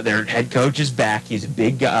 One of their head coach is back. He's a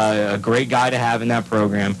big guy, a great guy to have in that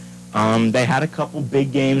program. They had a couple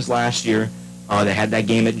big games last year. They had that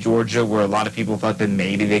game at Georgia where a lot of people thought that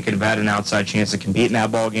maybe they could have had an outside chance to compete in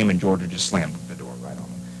that ball game, and Georgia just slammed the door right on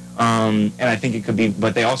them. And I think it could be,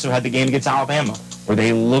 but they also had the game against Alabama where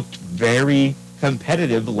they looked very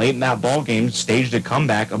competitive late in that ball game, staged a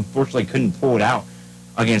comeback. Unfortunately, couldn't pull it out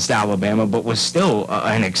against Alabama, but was still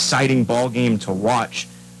an exciting ball game to watch,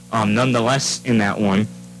 nonetheless, in that one.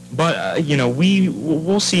 But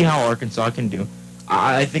we'll see how Arkansas can do.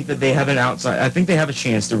 I think that they have I think they have a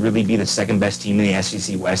chance to really be the second best team in the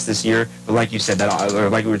SEC West this year. But like you said,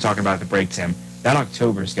 like we were talking about at the break, Tim, that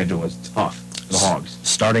October schedule is tough for the Hogs.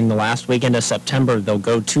 Starting the last weekend of September, they'll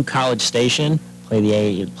go to College Station, play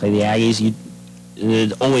the Aggies.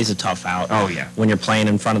 It's always a tough out. Oh, yeah. When you're playing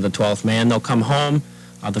in front of the 12th man. They'll come home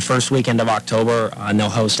the first weekend of October, and they'll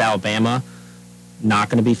host Alabama. Not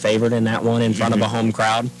going to be favored in that one in front of a home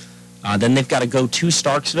crowd. Then they've got to go to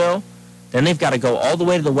Starksville. Then they've got to go all the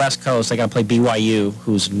way to the West Coast. They got to play BYU,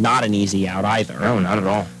 who's not an easy out either. No, not at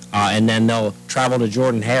all. And then they'll travel to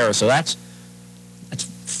Jordan-Hare. So that's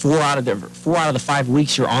 4 out of the 5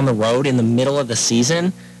 weeks you're on the road in the middle of the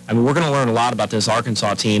season. I mean, we're going to learn a lot about this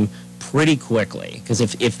Arkansas team pretty quickly, because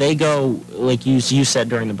if they go, like you said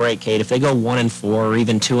during the break, Kate, if they go 1-4 or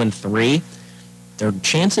even 2-3, their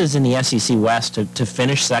chances in the SEC West to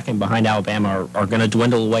finish second behind Alabama are going to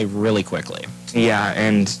dwindle away really quickly. Yeah,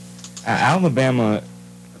 and Alabama,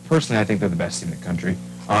 personally, I think they're the best team in the country.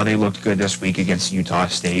 They looked good this week against Utah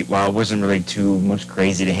State. While it wasn't really too much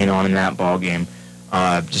crazy to hit on in that ball game,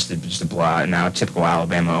 just a blowout, now a typical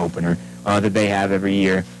Alabama opener that they have every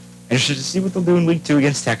year. Interested to see what they'll do in week 2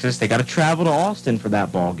 against Texas. They got to travel to Austin for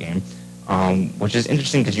that ball game, which is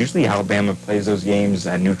interesting because usually Alabama plays those games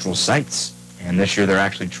at neutral sites, and this year they're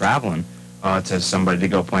actually traveling to somebody to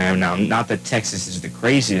go play them. Now, not that Texas is the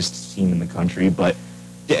craziest team in the country, but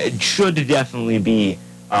it should definitely be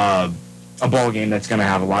a ball game that's going to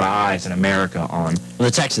have a lot of eyes in America on. Well,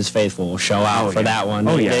 the Texas faithful will show out for that one.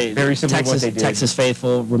 Oh, yeah. Very similar to what they did. Texas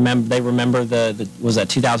faithful, remember the was that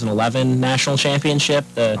 2011 national championship?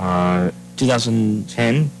 The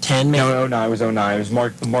 2010? 10 maybe? No, it was 09. It was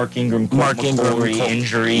the Mark Ingram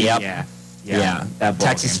injury. Yep. Yeah. That ball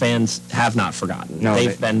Texas game. fans have not forgotten. No,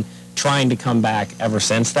 They've been trying to come back ever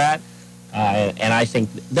since that, and I think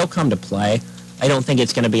they'll come to play. I don't think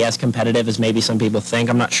it's going to be as competitive as maybe some people think.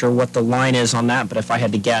 I'm not sure what the line is on that, but if I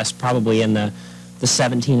had to guess, probably in the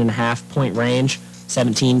 17.5 point range,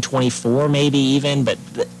 17, 24 maybe even, but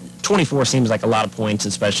 24 seems like a lot of points,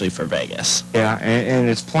 especially for Vegas. Yeah, and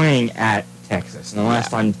it's playing at Texas. And the last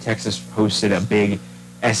time Texas hosted a big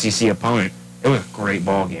SEC opponent, it was a great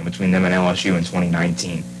ball game between them and LSU in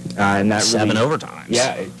 2019. And that 7 overtimes.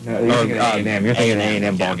 Yeah, you're thinking A&M. You're thinking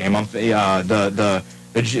A&M ball game.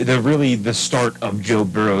 The start of Joe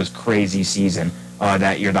Burrow's crazy season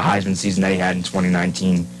that year, the Heisman season that he had in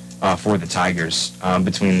 2019 for the Tigers,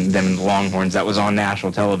 between them and the Longhorns, that was on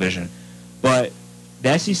national television. But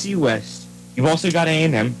the SEC West, you've also got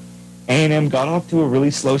A&M. A&M got off to a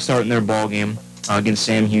really slow start in their ball game against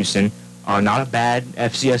Sam Houston. Not a bad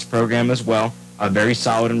FCS program as well. A very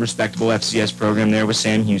solid and respectable FCS program there with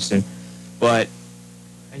Sam Houston. But,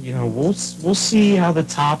 we'll see how the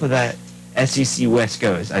top of that SEC West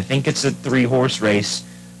goes. I think it's a 3-horse race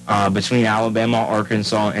between Alabama,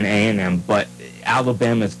 Arkansas, and A&M, but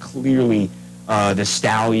Alabama is clearly the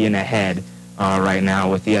stallion ahead right now,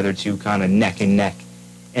 with the other two kind of neck and neck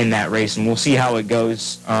in that race, and we'll see how it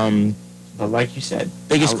goes. But like you said,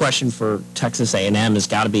 biggest question for Texas A&M has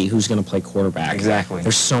got to be who's going to play quarterback. Exactly.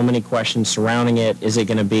 There's so many questions surrounding it. Is it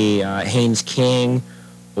going to be Haynes King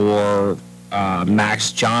or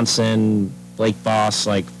Max Johnson, Blake Boss?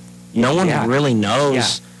 Like, no one really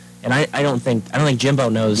knows. Yeah. And I don't think Jimbo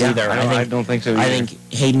knows either. I don't think so either. I think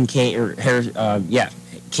Hayden King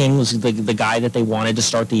King was the guy that they wanted to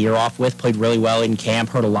start the year off with. Played really well in camp.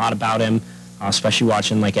 Heard a lot about him, especially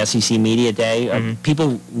watching like SEC Media Day.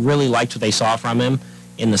 People really liked what they saw from him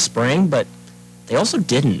in the spring, but they also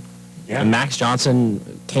didn't. Yeah. And Max Johnson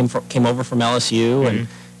came over from LSU and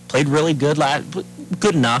played really good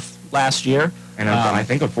enough last year. And I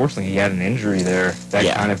think, unfortunately, he had an injury there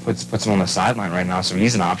that kind of puts him on the sideline right now. So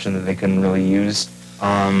he's an option that they couldn't really use.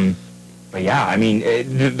 But yeah, I mean,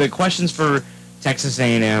 the questions for Texas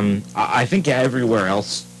A&M, I think everywhere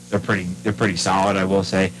else they're pretty solid. I will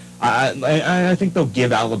say, I think they'll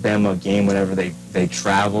give Alabama a game whenever they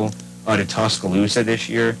travel to Tuscaloosa this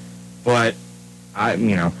year. But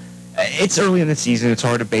it's early in the season. It's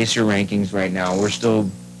hard to base your rankings right now. We're still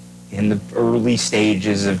in the early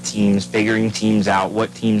stages of teams, figuring teams out,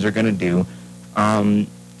 what teams are going to do. And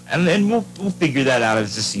then we'll figure that out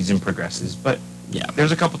as the season progresses. But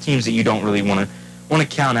there's a couple teams that you don't really want to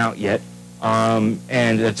count out yet. And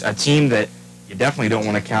it's a team that you definitely don't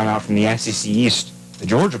want to count out from the SEC East, the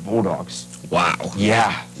Georgia Bulldogs. Wow.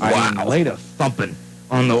 Yeah. I mean, laid a thumping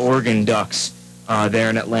on the Oregon Ducks there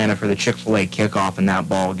in Atlanta for the Chick-fil-A kickoff in that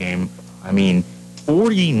ball game. I mean,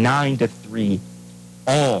 49-3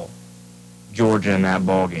 all Georgia in that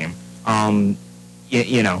ball game.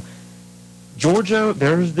 Georgia,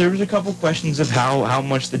 there was a couple questions of how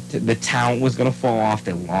much the talent was going to fall off.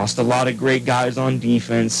 They lost a lot of great guys on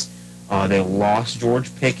defense. They lost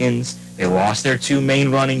George Pickens. They lost their 2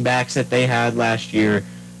 main running backs that they had last year.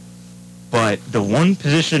 But the one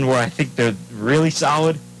position where I think they're really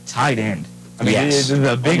solid, tight end. I mean,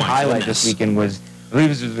 the big highlight this weekend was, I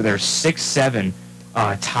believe it was their 6'7"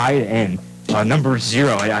 tight end. Number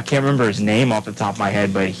 0, I can't remember his name off the top of my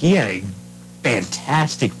head, but he had a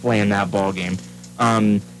fantastic play in that ball game.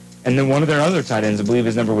 And then one of their other tight ends, I believe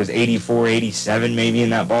his number was 84, 87 maybe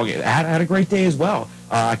in that ball game, had a great day as well.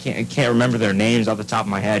 I can't remember their names off the top of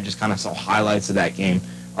my head, just kind of saw highlights of that game.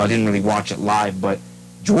 I didn't really watch it live, but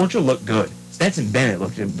Georgia looked good. Stetson Bennett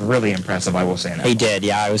looked really impressive, I will say. He did,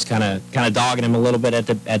 yeah. I was kind of dogging him a little bit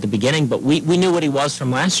at the beginning, but we knew what he was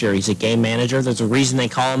from last year. He's a game manager. There's a reason they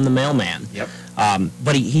call him the mailman. Yep.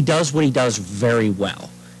 But he does what he does very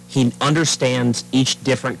well. He understands each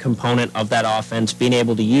different component of that offense, being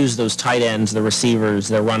able to use those tight ends, the receivers,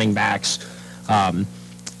 the running backs,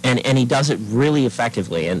 and he does it really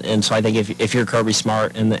effectively. And so I think if you're Kirby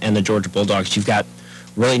Smart and the Georgia Bulldogs, you've got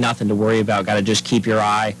really nothing to worry about. Got to just keep your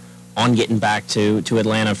eye on getting back to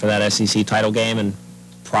Atlanta for that SEC title game, and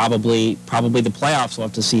probably the playoffs. We'll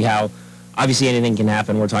have to see how. Obviously, anything can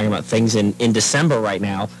happen. We're talking about things in December right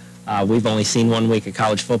now. We've only seen 1 week of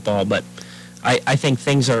college football, but I think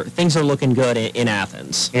things are looking good in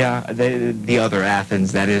Athens. Yeah, the other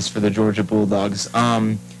Athens, that is, for the Georgia Bulldogs.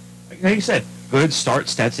 Like you said, good start.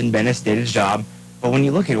 Stetson Bennett did his job. But when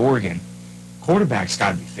you look at Oregon, quarterback's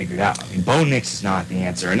got to be figured out. I mean, Bo Nix is not the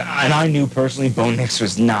answer. And I knew personally Bo Nix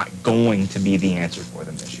was not going to be the answer for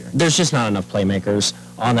them this year. There's just not enough playmakers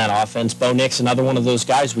on that offense. Bo Nix, another one of those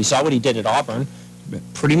guys. We saw what he did at Auburn.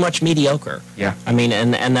 Pretty much mediocre. Yeah. I mean,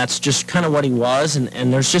 and that's just kind of what he was.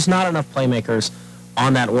 And there's just not enough playmakers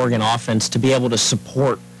on that Oregon offense to be able to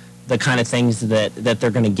support the kind of things that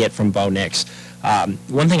they're going to get from Bo Nix.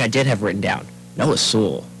 One thing I did have written down, Noah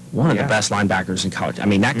Sewell, one of the best linebackers in college. I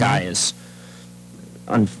mean, that guy is...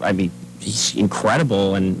 he's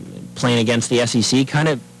incredible, and playing against the SEC,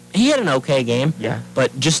 he had an okay game. Yeah.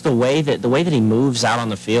 But just the way that he moves out on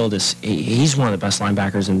the field he's one of the best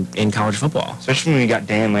linebackers in college football. Especially when you got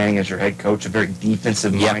Dan Lanning as your head coach, a very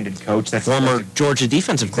defensive-minded coach. That's former Georgia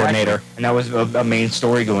defensive coordinator. And that was a main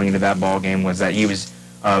story going into that ball game, was that he was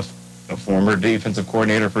a former defensive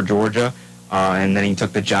coordinator for Georgia, and then he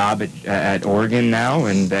took the job at Oregon now,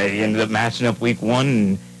 and they ended up matching up week 1.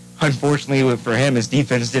 And unfortunately for him, his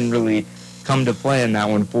defense didn't really come to play in that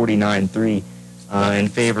one, 49-3 in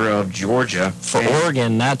favor of Georgia. For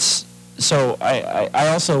Oregon, that's... So I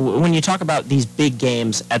also, when you talk about these big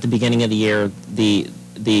games at the beginning of the year, the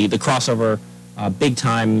crossover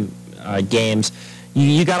big-time games,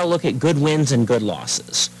 you got to look at good wins and good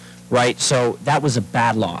losses, right? So that was a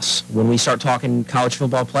bad loss. When we start talking college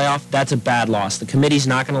football playoff, that's a bad loss. The committee's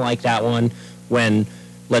not going to like that one when,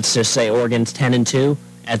 let's just say, Oregon's 10-2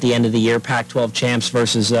 at the end of the year, Pac-12 champs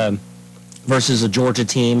versus a Georgia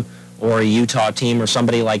team or a Utah team or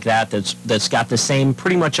somebody like that's got the same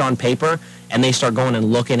pretty much on paper, and they start going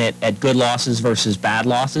and looking at good losses versus bad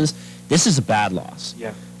losses. This is a bad loss.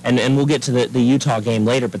 Yeah. And we'll get to the Utah game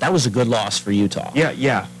later, but that was a good loss for Utah.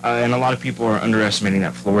 Yeah. And a lot of people are underestimating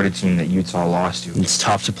that Florida team that Utah lost to. It's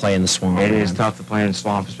tough to play in the swamp. It is tough to play in the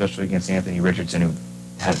swamp, especially against Anthony Richardson, who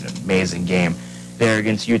had an amazing game there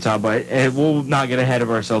against Utah. But we'll not get ahead of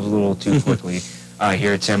ourselves a little too quickly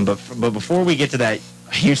here, Tim. But before we get to that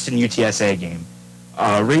Houston UTSA game,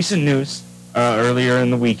 recent news earlier in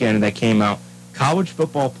the weekend that came out, college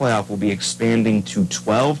football playoff will be expanding to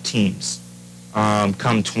 12 teams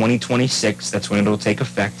come 2026. That's when it'll take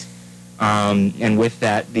effect. And with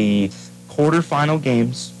that, the quarterfinal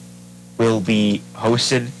games will be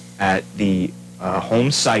hosted at the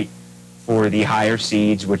home site for the higher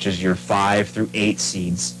seeds, which is your 5 through 8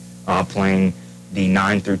 seeds playing the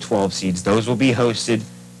 9 through 12 seeds. Those will be hosted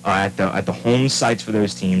at the home sites for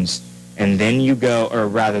those teams. And then you go, or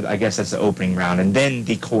rather, I guess that's the opening round. And then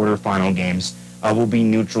the quarterfinal games will be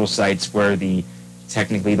neutral sites where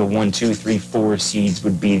technically the 1, 2, 3, 4 seeds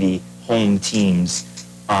would be the home teams,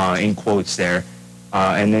 in quotes there.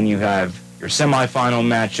 And then you have your semifinal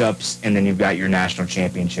matchups, and then you've got your national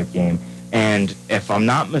championship game. And if I'm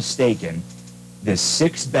not mistaken, the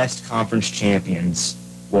 6 best conference champions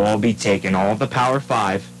will all be taken. All of the Power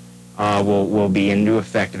 5 will be into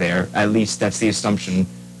effect there. At least that's the assumption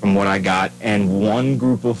from what I got. And one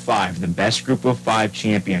group of 5, the best group of 5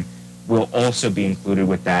 champion, will also be included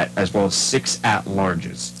with that, as well as 6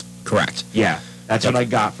 at-larges. Correct. Yeah, that's what I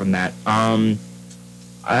got from that.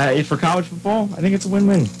 For college football, I think it's a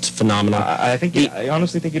win-win. It's phenomenal. I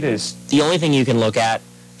honestly think it is. The only thing you can look at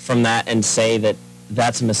from that and say that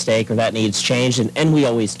that's a mistake or that needs changed, and we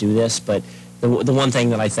always do this, but the one thing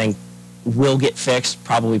that I think will get fixed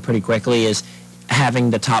probably pretty quickly is having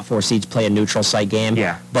the top 4 seeds play a neutral site game.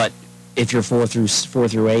 Yeah. But if you're 4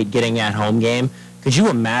 through 8 getting at home game, could you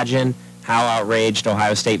imagine how outraged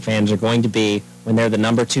Ohio State fans are going to be when they're the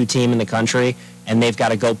number 2 team in the country and they've got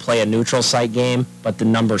to go play a neutral site game, but the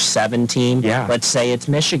number 7 team, let's say it's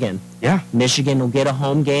Michigan. Yeah. Michigan will get a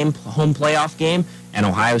home playoff game, and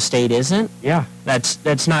Ohio State isn't. Yeah.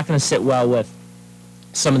 That's not going to sit well with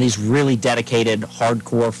some of these really dedicated,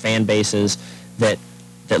 hardcore fan bases that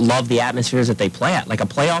love the atmospheres that they play at. Like a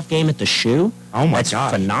playoff game at the Shoe. Oh my that's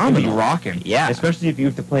gosh. phenomenal. It'll be rocking. Yeah. Especially if you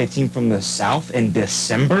have to play a team from the South in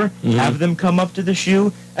December, have them come up to the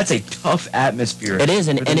Shoe. That's a tough atmosphere. It is,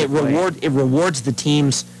 and it rewards the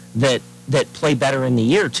teams that play better in the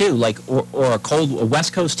year too. Like or a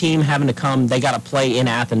West Coast team having to come, they got to play in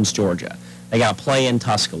Athens, Georgia. They got to play in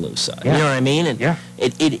Tuscaloosa. Yeah. You know what I mean? And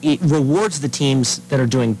it rewards the teams that are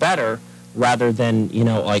doing better, rather than,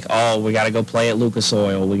 like, oh, we got to go play at Lucas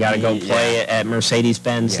Oil. We got to go play at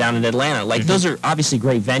Mercedes-Benz down in Atlanta. Like, those are obviously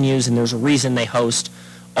great venues, and there's a reason they host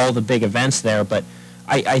all the big events there. But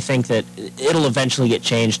I think that it'll eventually get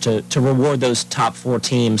changed to reward those top 4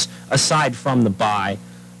 teams, aside from the bye.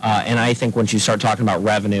 And I think once you start talking about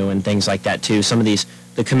revenue and things like that, too, some of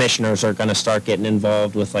the commissioners are going to start getting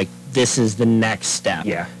involved with, like, this is the next step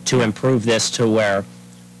to improve this to where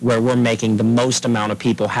we're making the most amount of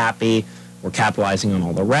people happy. We're capitalizing on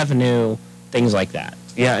all the revenue, things like that.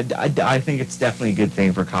 Yeah, I think it's definitely a good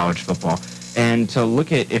thing for college football. And to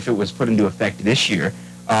look at if it was put into effect this year,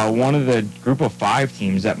 one of the group of 5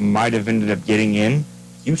 teams that might have ended up getting in,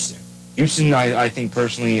 Houston. Houston, I think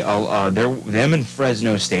personally, them and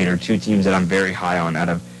Fresno State are 2 teams that I'm very high on out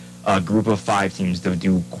of a group of 5 teams that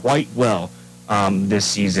do quite well this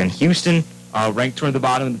season. Houston, ranked toward the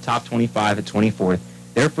bottom of the top 25 at 24th.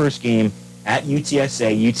 Their first game at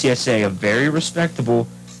UTSA. UTSA, a very respectable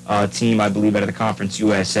team, I believe, out of the Conference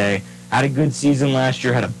USA. Had a good season last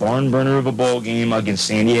year, had a barn burner of a bowl game against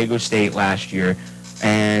San Diego State last year,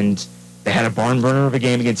 and they had a barn burner of a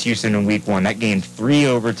game against Houston in week 1. That game 3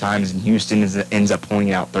 overtimes, and Houston ends up pulling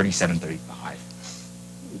it out 37-35.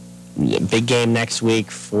 Yeah, big game next week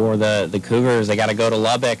for the Cougars. They got to go to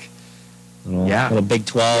Lubbock. Little Big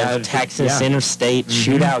 12 Texas interstate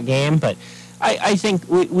shootout game, but I think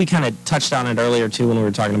we kind of touched on it earlier, too, when we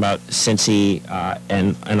were talking about Cincy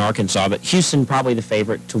and Arkansas, but Houston probably the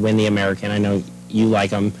favorite to win the American. I know you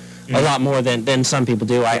like them a lot more than some people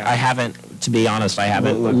do. I haven't, to be honest, I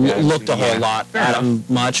haven't looked a whole lot at them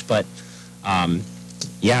much, but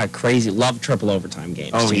crazy. Love triple overtime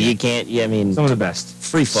games. Oh, so you can't, some of the best.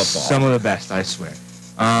 Free football. Some of the best, I swear.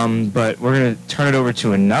 But we're going to turn it over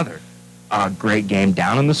to another great game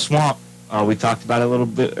down in the Swamp. We talked about it a little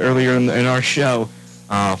bit earlier in our show.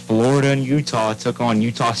 Florida and Utah took on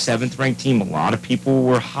Utah's 7th-ranked team. A lot of people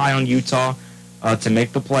were high on Utah to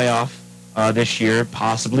make the playoff this year,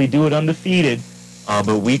 possibly do it undefeated.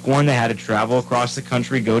 But week 1, they had to travel across the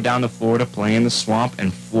country, go down to Florida, play in the Swamp,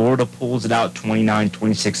 and Florida pulls it out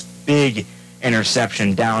 29-26. Big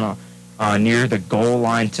interception down near the goal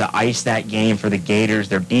line to ice that game for the Gators.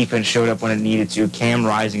 Their defense showed up when it needed to. Cam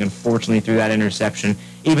Rising, unfortunately, threw that interception,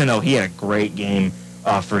 even though he had a great game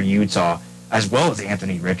for Utah, as well as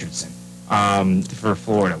Anthony Richardson for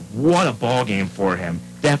Florida. What a ball game for him.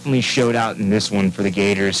 Definitely showed out in this one for the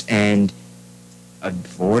Gators. And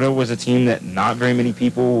Florida was a team that not very many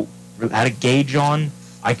people had a gauge on.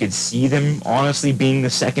 I could see them, honestly, being the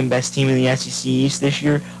 2nd-best team in the SEC East this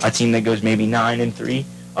year, a team that goes maybe 9-3.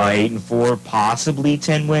 8-4, possibly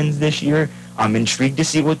 10 wins this year. I'm intrigued to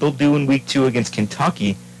see what they'll do in week 2 against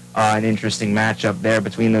Kentucky. An interesting matchup there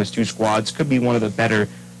between those 2 squads. Could be one of the better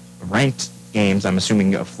ranked games. I'm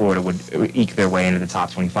assuming Florida would eke their way into the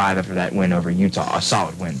top 25 after that win over Utah. A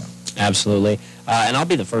solid win, though. Absolutely. And I'll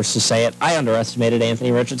be the first to say it. I underestimated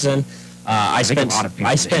Anthony Richardson. I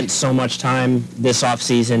spent so much time this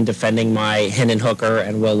offseason defending my Hendon Hooker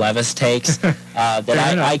and Will Levis takes that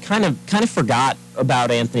I kind of forgot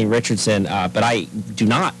about Anthony Richardson, but I do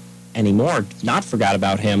not anymore. Not forgot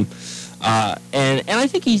about him, and I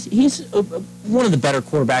think he's one of the better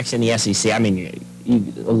quarterbacks in the SEC. I mean, you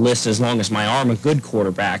list as long as my arm of good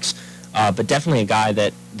quarterbacks, but definitely a guy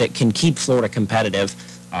that can keep Florida competitive.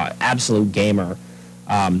 Absolute gamer.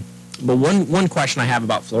 But one question I have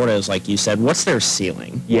about Florida is, like you said, what's their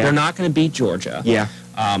ceiling? Yeah. They're not going to beat Georgia. Yeah.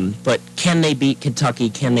 But can they beat Kentucky?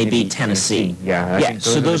 Can they beat Tennessee? Yeah. I think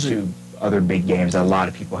those are 2 other big games that a lot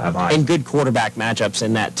of people have eyes on. And good quarterback matchups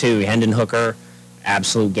in that, too. Hendon Hooker,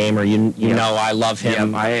 absolute gamer. You know I love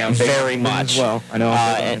him very much. As well. I know.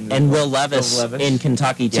 And Will Levis in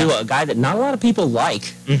Kentucky, too, a guy that not a lot of people like.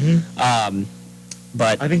 Mm-hmm.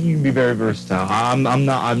 But I think he can be very versatile. I'm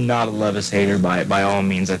not a Levis hater by all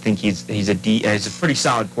means. I think he's a pretty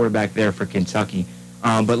solid quarterback there for Kentucky.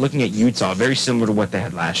 But looking at Utah, very similar to what they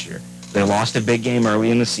had last year. They lost a big game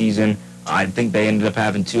early in the season. I think they ended up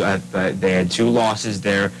having 2. They had 2 losses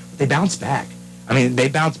there. But they bounced back. I mean, they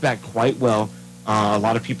bounced back quite well. A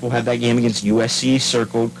lot of people had that game against USC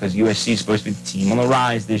circled because USC is supposed to be the team on the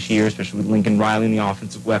rise this year, especially with Lincoln Riley and the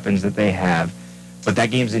offensive weapons that they have. But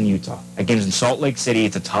that game's in Utah. That game's in Salt Lake City.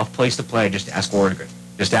 It's a tough place to play. Just ask Oregon.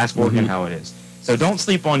 Just ask Oregon how it is. So don't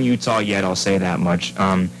sleep on Utah yet, I'll say that much.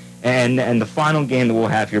 And the final game that we'll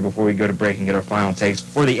have here before we go to break and get our final takes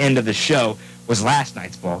before the end of the show was last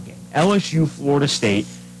night's ball game. LSU, Florida State,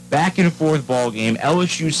 back and forth ball game.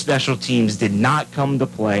 LSU's special teams did not come to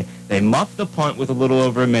play. They muffed the punt with a little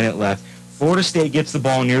over a minute left. Florida State gets the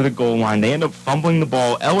ball near the goal line. They end up fumbling the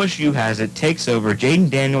ball. LSU has it, takes over. Jaden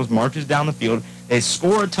Daniels marches down the field. They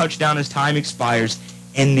score a touchdown as time expires,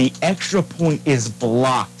 and the extra point is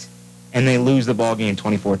blocked, and they lose the ball game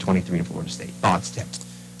 24-23 to Florida State. Thoughts, Tim?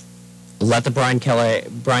 Let the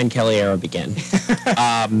Brian Kelly era begin.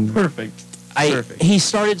 Perfect. He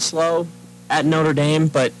started slow at Notre Dame,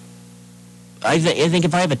 but I think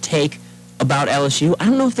if I have a take about LSU, I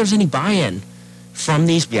don't know if there's any buy-in from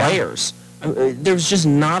these players. There's just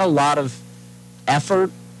not a lot of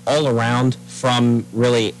effort all around from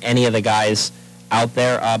really any of the guys out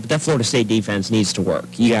there. But that Florida State defense needs to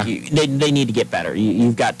work. They need to get better.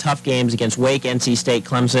 You've got tough games against Wake, NC State,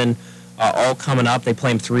 Clemson, all coming up. They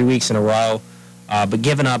play them 3 weeks in a row. But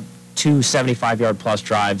giving up 2 75-yard-plus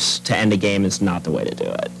drives to end a game is not the way to do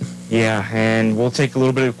it. Yeah, and we'll take a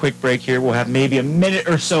little bit of a quick break here. We'll have maybe a minute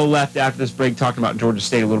or so left after this break talking about Georgia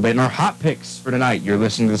State a little bit. And our hot picks for tonight, you're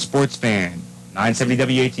listening to The Sports Fan,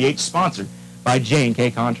 970 WATH, sponsored by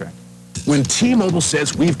J&K Contract. When T-Mobile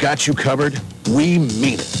says we've got you covered, we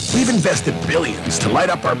mean it. We've invested billions to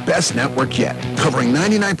light up our best network yet, covering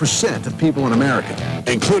 99% of people in America,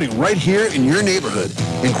 including right here in your neighborhood.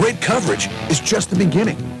 And great coverage is just the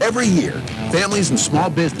beginning. Every year, families and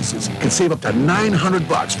small businesses can save up to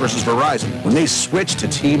 $900 versus Verizon when they switch to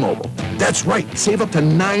T-Mobile. That's right, save up to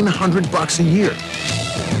 $900 a year.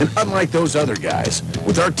 And unlike those other guys,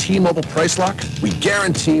 with our T-Mobile price lock, we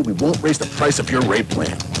guarantee we won't raise the price of your rate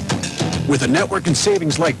plan. With a network and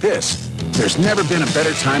savings like this, there's never been a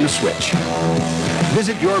better time to switch.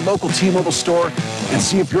 Visit your local T-Mobile store and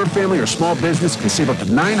see if your family or small business can save up to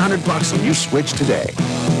 $900 when you switch today.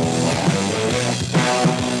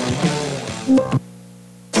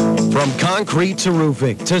 From concrete to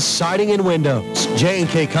roofing to siding and windows,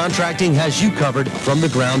 J&K Contracting has you covered from the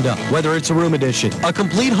ground up. Whether it's a room addition, a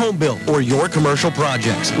complete home build, or your commercial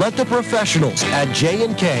projects, let the professionals at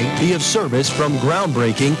J&K be of service from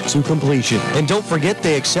groundbreaking to completion. And don't forget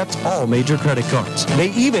they accept all major credit cards. They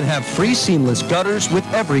even have free seamless gutters with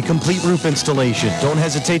every complete roof installation. Don't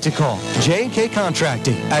hesitate to call J&K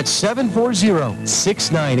Contracting at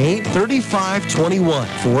 740-698-3521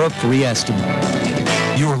 for a free estimate.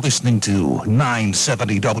 You're listening to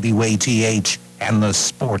 970 WATH and the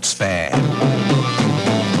Sports Fan.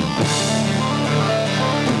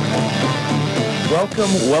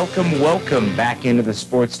 Welcome back into the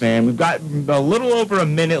Sports Fan. We've got a little over a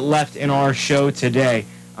minute left in our show today.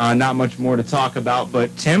 Not much more to talk about,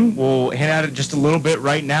 but Tim, we'll hit at it just a little bit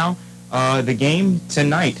right now. The game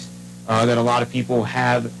tonight that a lot of people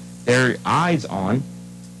have their eyes on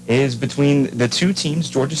is between the two teams,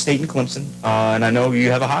 Georgia State and Clemson. And I know you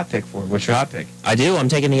have a hot pick for it. What's your hot pick? I do. I'm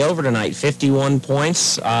taking the over tonight, 51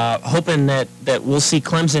 points, hoping that we'll see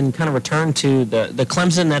Clemson kind of return to the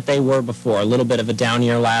Clemson that they were before. A little bit of a down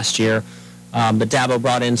year last year, but Dabo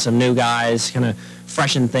brought in some new guys, kind of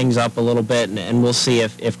freshen things up a little bit, and we'll see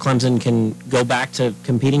if Clemson can go back to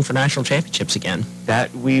competing for national championships again. That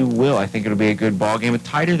we will. I think it'll be a good ball game. It's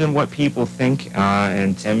tighter than what people think.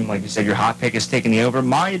 And Tim, like you said, your hot pick is taking the over.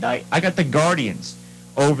 My night, I got the Guardians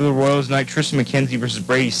over the Royals tonight. Tristan McKenzie versus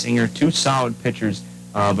Brady Singer, two solid pitchers.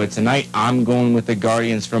 But tonight, I'm going with the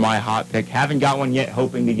Guardians for my hot pick. Haven't got one yet,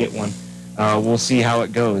 hoping to get one. We'll see how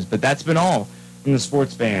it goes. But that's been all from the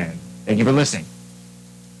Sports Fan. Thank you for listening